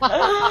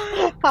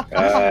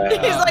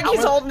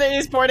holding it,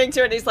 he's pointing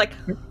to it, and he's like,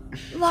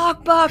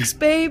 "Lockbox,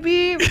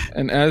 baby."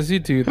 And as you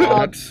do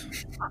that,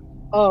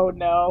 Oh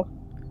no.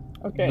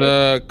 Okay.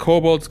 the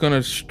kobold's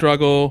gonna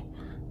struggle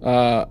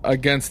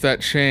against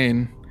that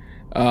chain,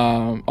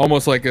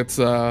 almost like it's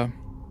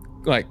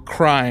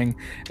crying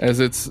as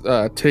it's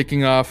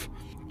taking off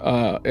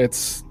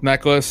its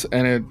necklace,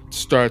 and it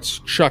starts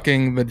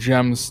chucking the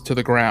gems to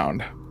the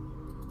ground.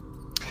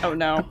 Oh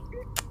no.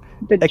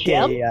 The Okay.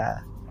 gem?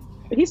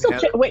 He's still.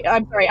 Wait,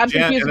 I'm sorry. I'm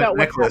confused about what.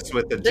 necklace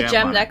with the The gem,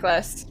 gem on it.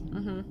 necklace.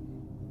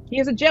 He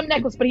has a gem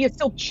necklace, but he is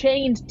still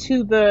chained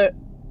to the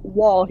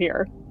wall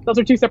here. Those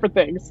are two separate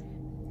things.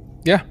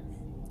 Yeah.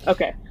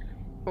 Okay.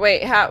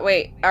 Wait,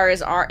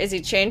 is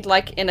he chained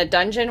like in a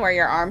dungeon where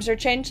your arms are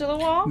chained to the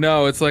wall?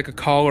 No, it's like a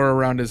collar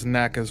around his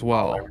neck as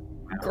well.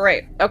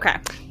 Great. Okay.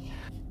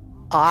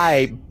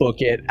 I book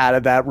it out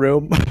of that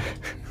room.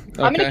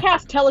 I'm going to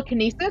cast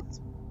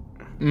telekinesis,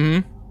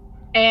 Mm-hmm.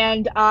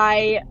 and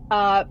I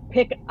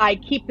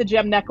keep the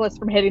gem necklace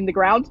from hitting the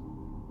ground,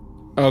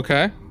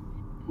 Okay.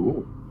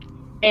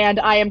 and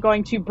I am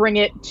going to bring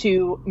it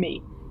to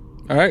me.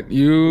 All right.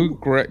 You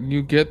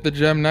get the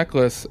gem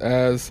necklace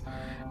as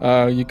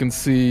you can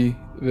see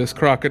this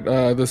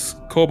this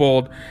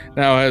kobold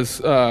now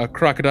has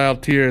crocodile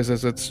tears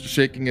as it's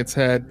shaking its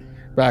head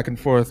back and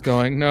forth,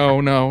 going,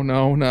 "No, no,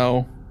 no,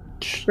 no."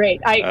 Great.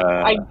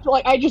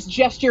 I just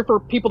gesture for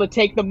people to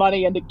take the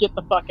money and to get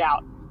the fuck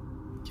out.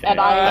 And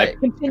I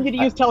continue to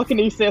use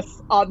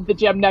telekinesis on the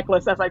gem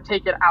necklace as I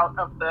take it out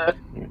of the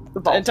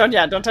vault.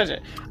 Don't touch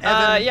it.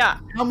 Evan, Yeah.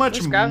 How much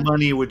Just grab it.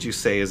 money would you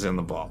say is in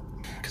the vault?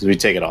 Because we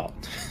take it all.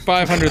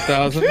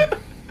 500,000.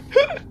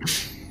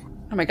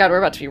 Oh my god, we're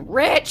about to be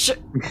rich.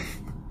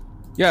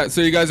 Yeah.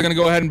 So you guys are gonna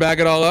go ahead and bag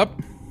it all up.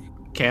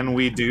 Can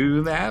we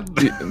do that?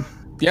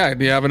 Yeah.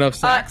 Do you have enough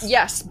sacks?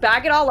 Yes,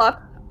 bag it all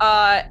up.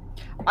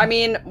 I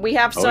mean, we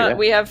have some.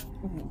 yeah.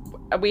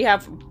 We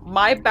have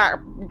my bag.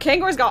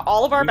 Kangor's got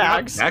all of our We got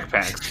bags.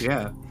 backpacks,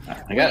 yeah.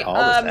 I got all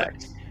the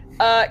sacks.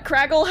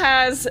 Craggle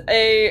has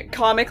a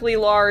comically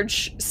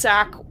large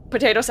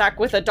potato sack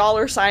with a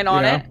dollar sign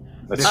on Yeah. it.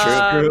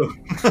 That's true.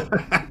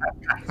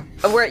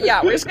 We're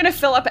just gonna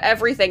fill up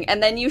everything,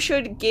 and then you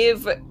should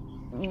give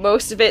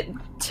most of it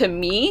to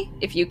me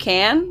if you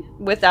can,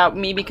 without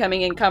me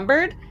becoming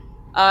encumbered.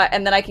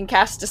 And then I can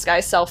cast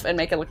Disguise Self and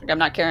make it look like I'm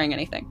not carrying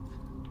anything.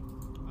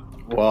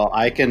 Well,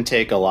 I can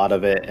take a lot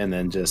of it and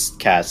then just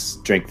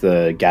drink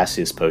the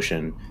gaseous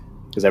potion,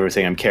 because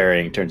everything I'm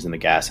carrying turns into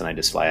gas and I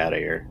just fly out of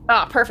here.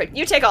 Ah, perfect.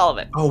 You take all of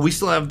it. Oh, we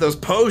still have those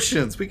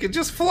potions. We could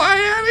just fly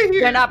out of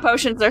here. They're not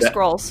potions; they're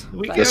scrolls.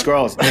 We The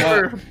scrolls.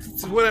 Whatever.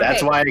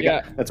 That's why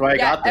Yeah. I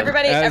got them.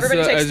 Everybody As takes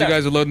you stuff.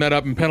 guys are loading that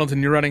up in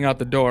Pendleton, you're running out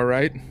the door,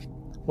 right?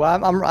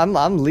 Well,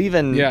 I'm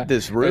leaving Yeah.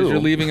 this As room. you're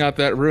leaving out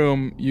that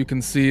room, you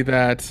can see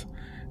that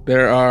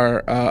there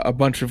are a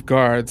bunch of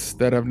guards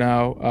that have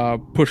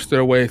now pushed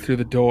their way through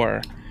the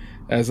door,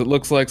 as it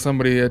looks like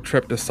somebody had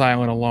tripped a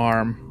silent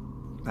alarm.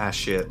 Ah,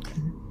 shit.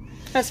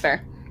 That's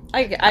fair.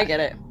 I get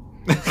it.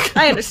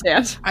 I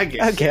understand. I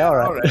guess. Okay, all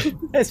right.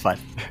 It's fine.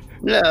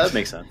 Yeah, that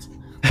makes sense.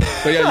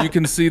 But yeah, you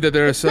can see that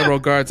there are several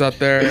guards out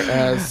there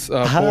as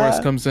Boris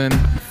comes in.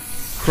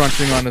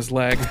 crunching on his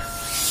leg.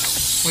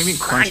 What do you mean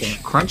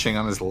crunching? Crunching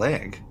on his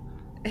leg.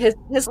 His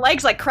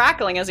legs like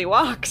crackling as he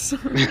walks.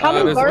 How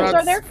many There's guards about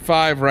are there?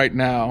 5 right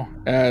now,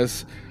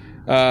 as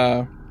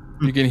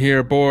you can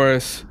hear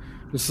Boris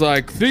just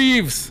like,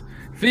 thieves,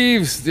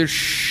 they're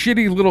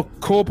shitty little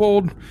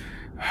kobold.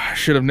 I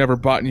should have never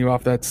bought you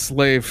off that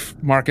slave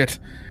market.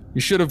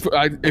 You should have.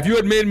 If you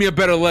had made me a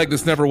better leg,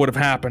 this never would have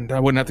happened. I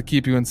wouldn't have to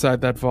keep you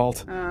inside that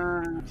vault.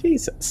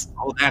 Jesus.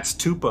 Oh, that's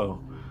Tupo.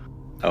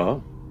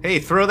 Oh. Hey,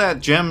 throw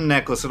that gem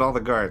necklace at all the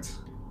guards.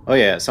 Oh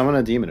yeah, summon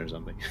a demon or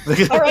something.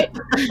 All right.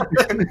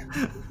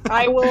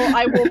 I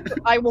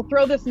will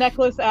throw this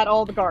necklace at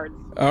all the guards.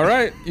 All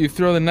right, you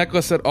throw the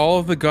necklace at all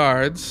of the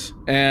guards,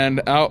 and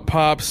out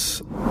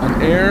pops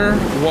an air,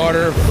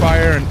 water,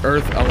 fire, and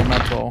earth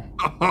elemental.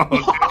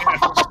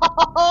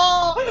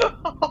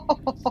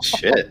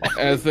 Shit.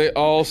 As they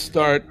all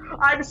start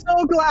I'm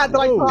so glad that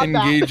I thought that.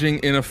 engaging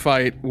in a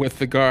fight with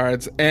the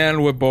guards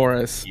and with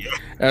Boris.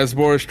 As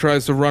Boris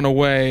tries to run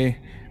away,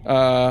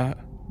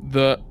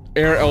 the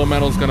air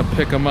elemental is going to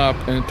pick him up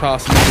and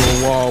toss him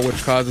into a wall,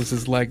 which causes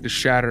his leg to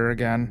shatter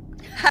again.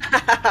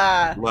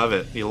 Love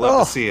it. You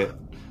love to see it.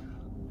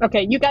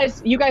 Okay, you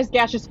guys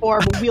gaseous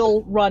form.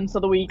 We'll run so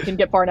that we can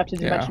get far enough to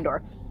the dimension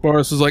door.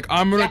 Boris is like,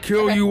 I'm going to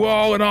kill you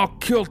all, and I'll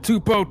kill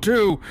Tupo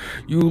too,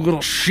 you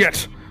little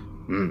shit.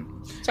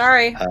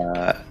 Sorry.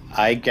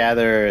 I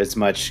gather as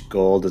much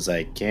gold as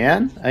I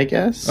can, I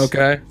guess.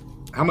 Okay.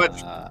 How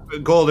much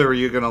gold are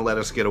you going to let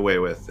us get away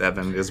with,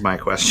 Evan, is my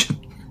question.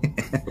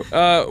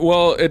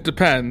 Well, it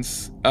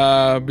depends,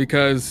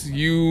 because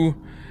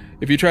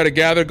if you try to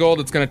gather gold,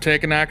 it's going to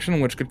take an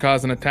action, which could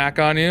cause an attack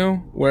on you.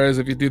 Whereas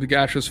if you do the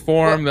gaseous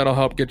form, that'll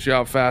help get you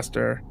out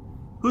faster.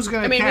 Who's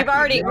going to I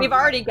mean, we've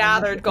already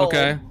gathered gold.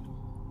 Okay.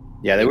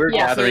 Yeah, they were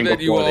gathering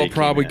that you before they all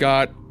probably came in.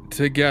 got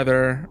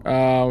together.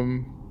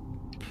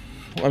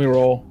 Let me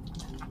roll.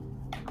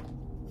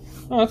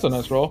 Oh, that's a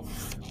nice roll.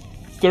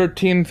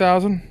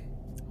 13,000.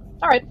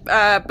 All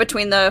right.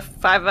 Between the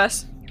 5 of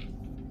us.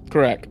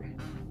 Correct.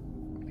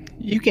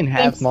 You can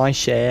have Thanks. my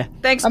share.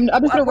 Thanks. I'm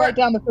just gonna write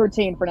down the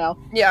 13 for now.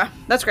 Yeah,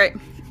 that's great.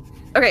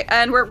 Okay,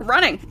 and we're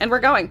running, and we're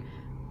going.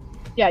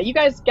 Yeah, you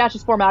guys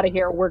gaseous form out of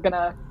here. We're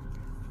gonna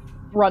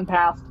run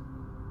past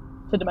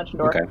to dimension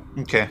door.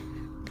 Okay.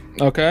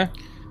 Okay.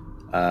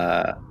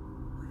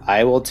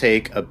 I will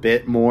take a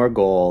bit more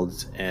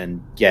gold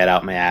and get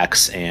out my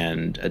axe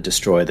and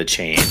destroy the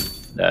chain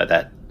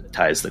that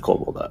ties the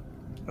kobold up.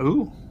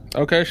 Ooh.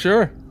 Okay,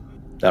 sure.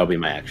 That'll be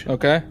my action.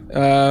 Okay.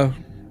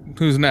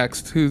 Who's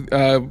next? Who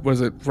was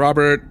it?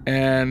 Robert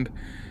and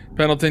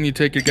Pendleton, you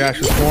take your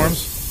gaseous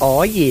forms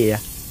Oh, yeah.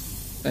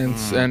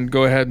 and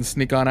go ahead and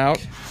sneak on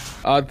out.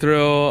 Odd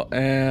Thrill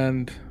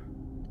and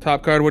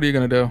Top Card, what are you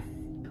going to do?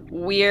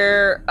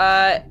 We're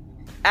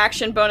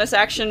action bonus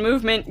action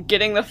movement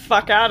getting the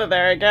fuck out of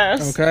there, I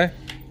guess. Okay.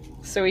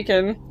 So we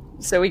can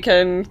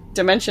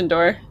dimension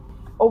door.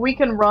 Oh, we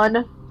can run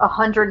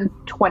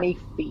 120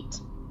 feet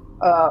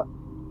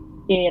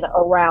in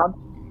a round.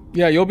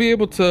 Yeah, you'll be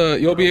able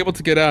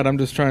to get out. I'm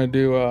just trying to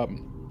do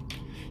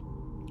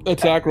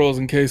attack rolls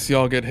in case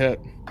y'all get hit.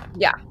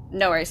 Yeah,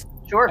 no worries.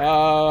 Sure.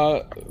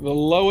 The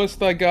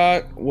lowest I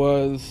got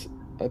was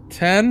a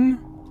 10.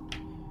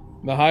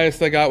 The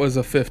highest I got was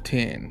a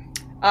 15.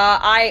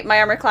 My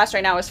armor class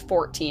right now is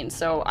 14,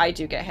 so I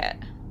do get hit.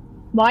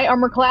 My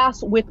armor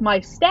class with my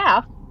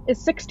staff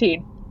is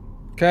 16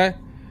 Okay.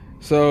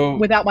 So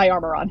without my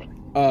armor on.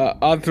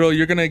 Odd Thrill,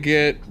 you're gonna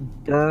get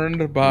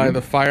burned by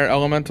the fire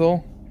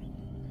elemental.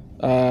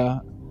 I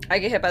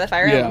get hit by the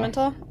fire Yeah.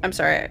 elemental? I'm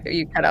sorry,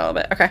 you cut out a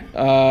little bit. Okay.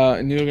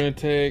 And you're gonna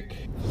take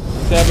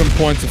 7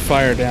 points of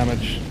fire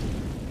damage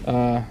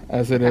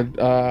as it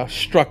had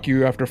struck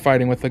you after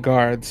fighting with the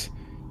guards.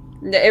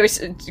 It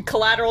was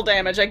collateral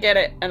damage, I get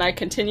it, and I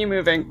continue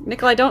moving.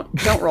 Nikolai, don't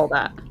roll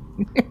that.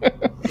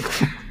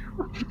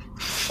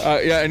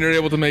 Yeah, and you're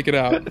able to make it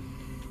out.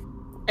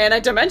 And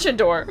a dimension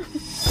door.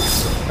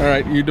 All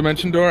right, you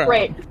dimension door.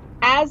 Great.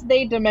 As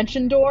they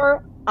dimension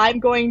door, I'm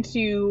going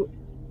to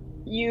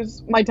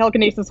use my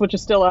telekinesis, which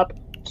is still up,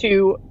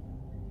 to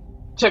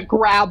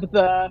grab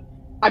the.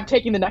 I'm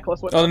taking the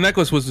necklace with Oh, me. the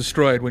necklace was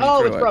destroyed when you Oh,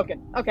 threw it's it.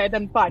 broken. Okay,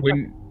 then fine.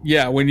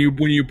 When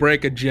you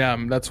break a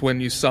gem, that's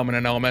when you summon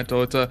an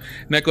elemental. It's a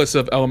necklace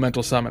of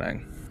elemental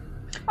summoning.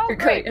 Oh, Great,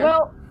 great. yeah.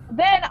 Well,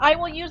 then I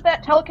will use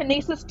that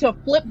telekinesis to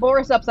flip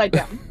Boris upside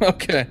down.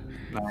 Okay.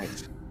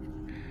 Nice.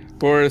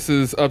 Boris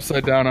is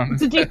upside down on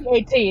It's his a DC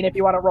 18 if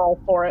you want to roll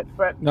for it,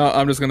 but No,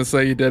 I'm just gonna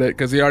say you did it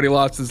because he already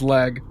lost his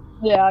leg.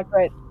 yeah,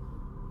 great.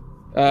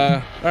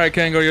 All right,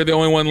 Kango, you're the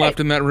only one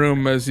left in that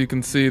room. As you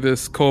can see,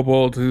 this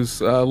kobold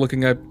who's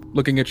looking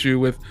at you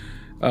with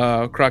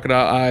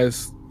crocodile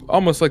eyes,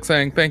 almost like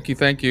saying "thank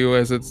you,"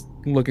 as it's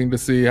looking to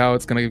see how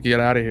it's gonna get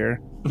out of here.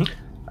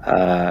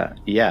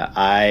 Yeah,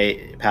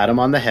 I pat him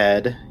on the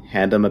head,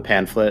 hand him a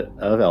pamphlet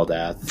of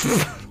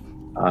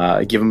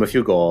Eldath, give him a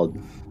few gold,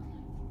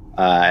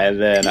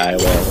 and then I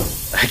will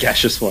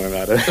gaseous form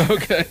out of it.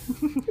 Okay.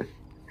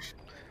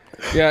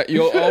 Yeah,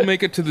 you'll all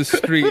make it to the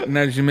street, and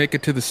as you make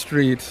it to the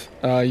street,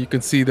 you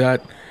can see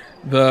that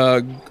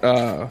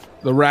the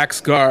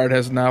Rax guard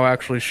has now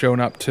actually shown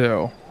up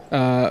too.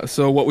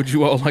 So what would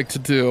you all like to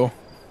do?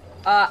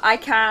 I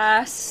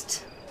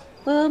cast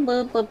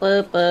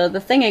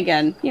the thing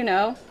again.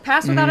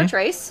 Pass without a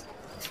trace.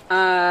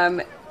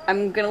 I'm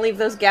gonna leave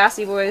those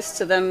gassy boys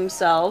to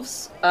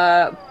themselves.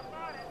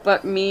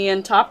 But me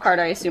and Top Card,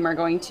 I assume, are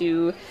going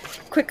to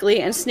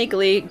quickly and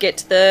sneakily get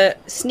to the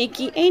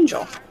Sneaky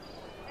Angel.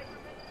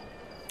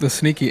 The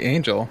Sneaky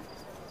Angel?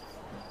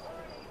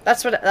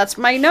 That's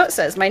my note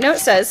says. My note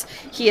says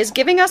he is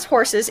giving us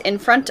horses in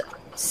front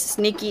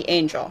Sneaky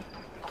Angel.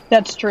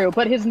 That's true,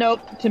 but his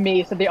note to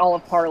me said the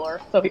Olive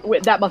Parlor, so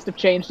that must have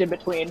changed in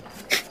between.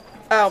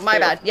 Oh, my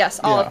bad. Yes,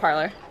 Olive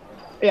Parlor.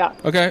 Yeah.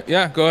 Okay,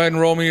 yeah, go ahead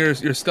and roll me your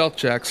stealth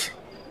checks.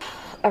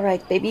 All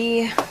right,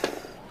 baby.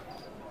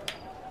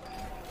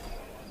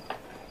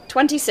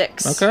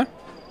 26. Okay.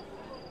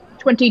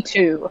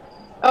 22.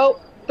 Oh,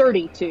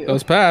 32.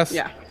 Those pass.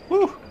 Yeah.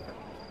 Whew.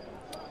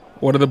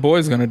 What are the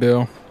boys gonna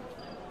do?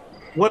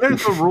 What are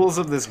the rules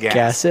of this gas?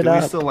 Gas it Do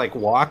up. we still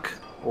walk,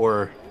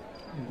 or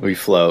We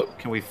float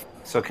can we?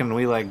 So can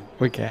we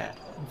We can.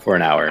 for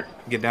an hour.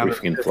 get down We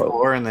to can the float.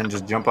 floor and then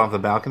just jump off the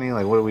balcony?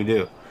 Like, what do we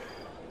do?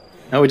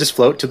 No, we just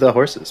float to the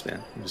horses,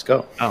 man. We just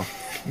go. Oh,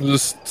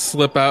 Just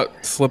slip out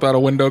a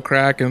window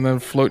crack and then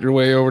float your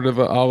way over to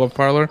the Olive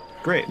Parlor.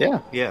 great. Yeah.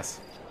 Yes.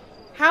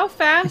 How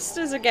fast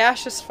is a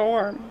gaseous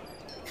form?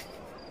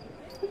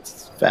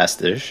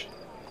 Fast-ish.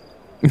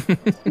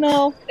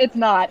 No, it's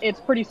not. It's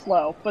pretty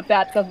slow, but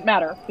that doesn't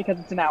matter because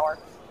it's an hour.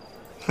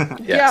 Yes.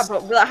 Yeah,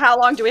 but how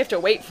long do we have to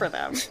wait for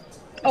them?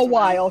 A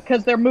while,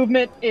 because their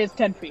movement is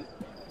 10 feet.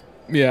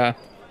 Yeah.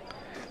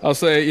 I'll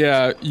say,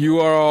 yeah, you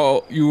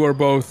are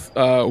both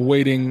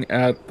waiting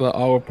at the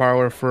Olive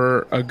Parlor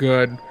for a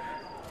good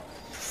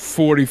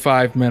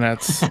 45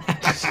 minutes.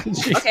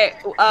 Okay,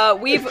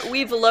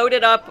 we've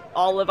loaded up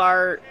all of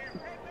our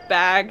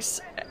bags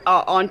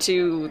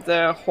onto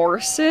the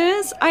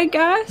horses, I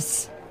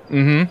guess.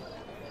 Mm-hmm.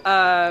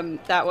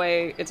 That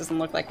way it doesn't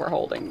look like we're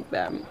holding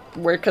them.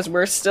 Because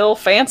we're still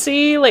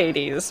fancy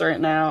ladies right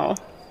now.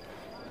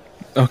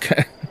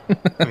 Okay.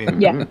 I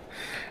mean, Yeah.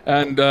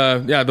 And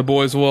the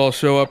boys will all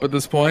show up at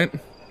this point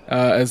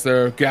as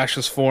their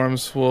gaseous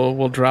forms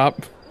will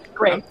drop.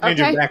 Great. I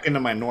Okay. back into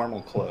my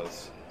normal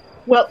clothes.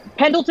 Well,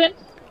 Pendleton,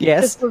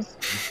 Yes.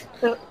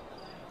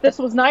 this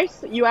was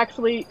nice. You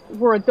actually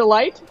were a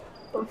delight.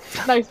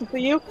 Nice to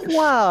see you.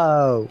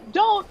 Wow.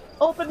 Don't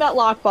open that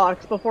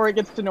lockbox before it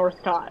gets to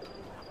Northcott.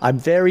 I'm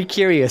very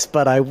curious,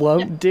 but I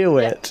won't do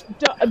it.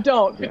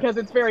 Don't, because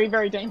it's very,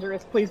 very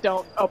dangerous. Please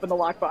don't open the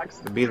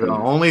lockbox. It'd be the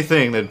only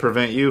thing that'd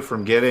prevent you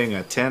from getting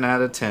a 10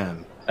 out of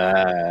 10.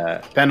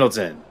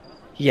 Pendleton,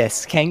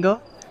 Yes,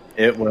 Kango?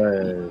 it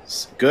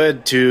was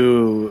good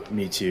to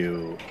meet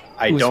you.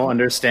 I Who's- don't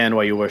understand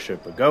why you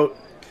worship a goat,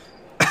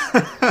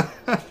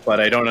 but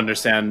I don't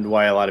understand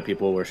why a lot of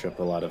people worship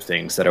a lot of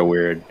things that are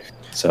weird.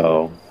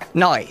 So,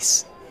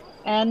 Nice.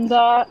 And,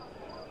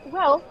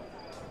 well,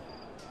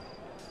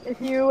 if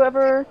you're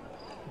ever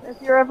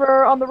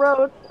on the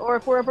road, or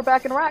if we're ever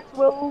back in Rax,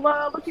 we'll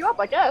look you up,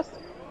 I guess.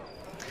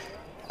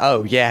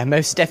 Oh, yeah,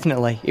 most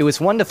definitely. It was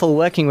wonderful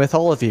working with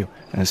all of you.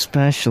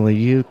 Especially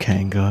you,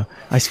 Kango.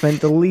 I spent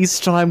the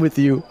least time with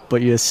you,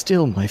 but you're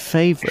still my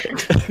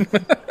favorite.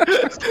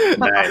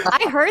 nice.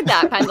 I heard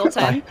that,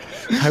 Pendleton.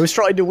 I was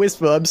trying to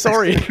whisper, I'm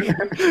sorry.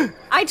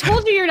 I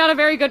told you you're not a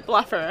very good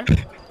bluffer.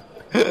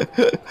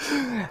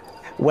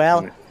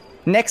 Well,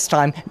 next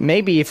time,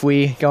 maybe if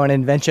we go on an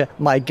adventure,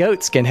 my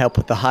goats can help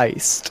with the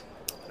heist.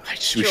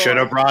 We should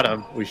have brought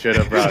him. We should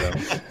have brought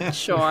him.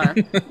 Sure.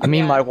 I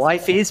mean, Yeah. my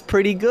wife is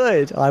pretty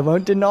good. I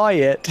won't deny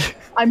it.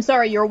 I'm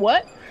sorry, you're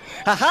what?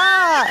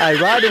 Ha-ha! I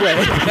ride away.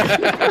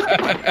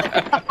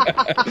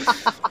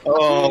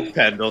 Oh,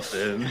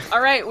 Pendleton.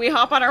 All right, we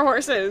hop on our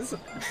horses.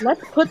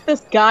 Let's put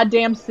this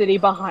goddamn city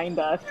behind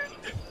us.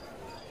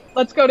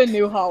 Let's go to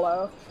New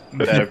Hollow.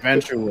 That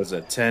adventure was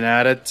a 10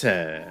 out of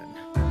 10.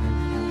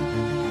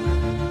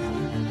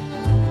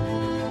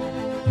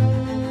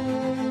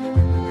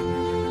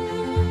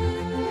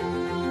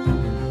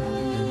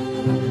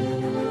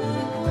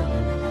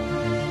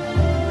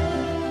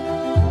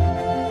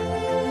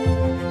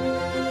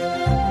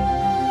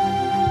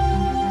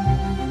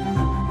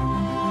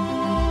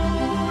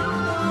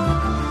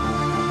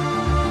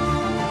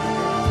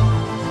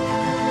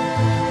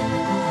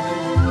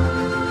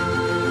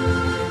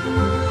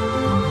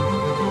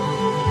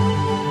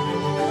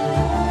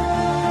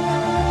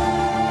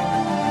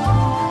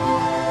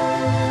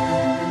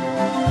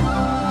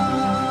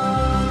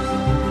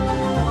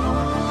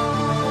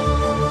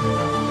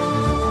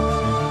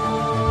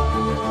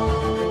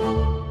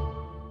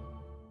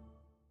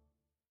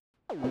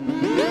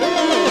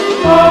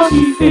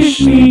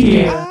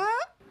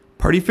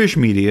 Partyfish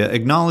Media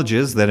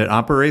acknowledges that it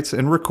operates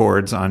and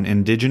records on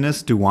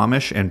indigenous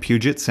Duwamish and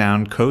Puget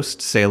Sound Coast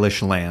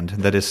Salish land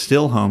that is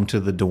still home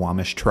to the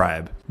Duwamish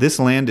tribe. This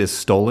land is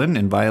stolen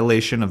in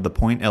violation of the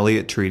Point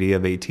Elliott Treaty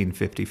of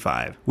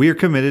 1855. We are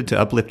committed to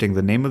uplifting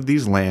the name of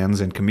these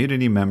lands and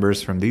community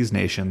members from these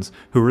nations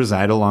who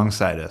reside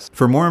alongside us.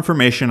 For more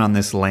information on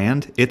this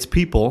land, its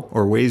people,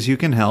 or ways you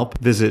can help,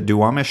 visit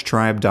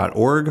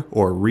duwamishtribe.org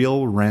or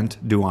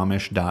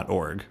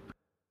realrentduwamish.org.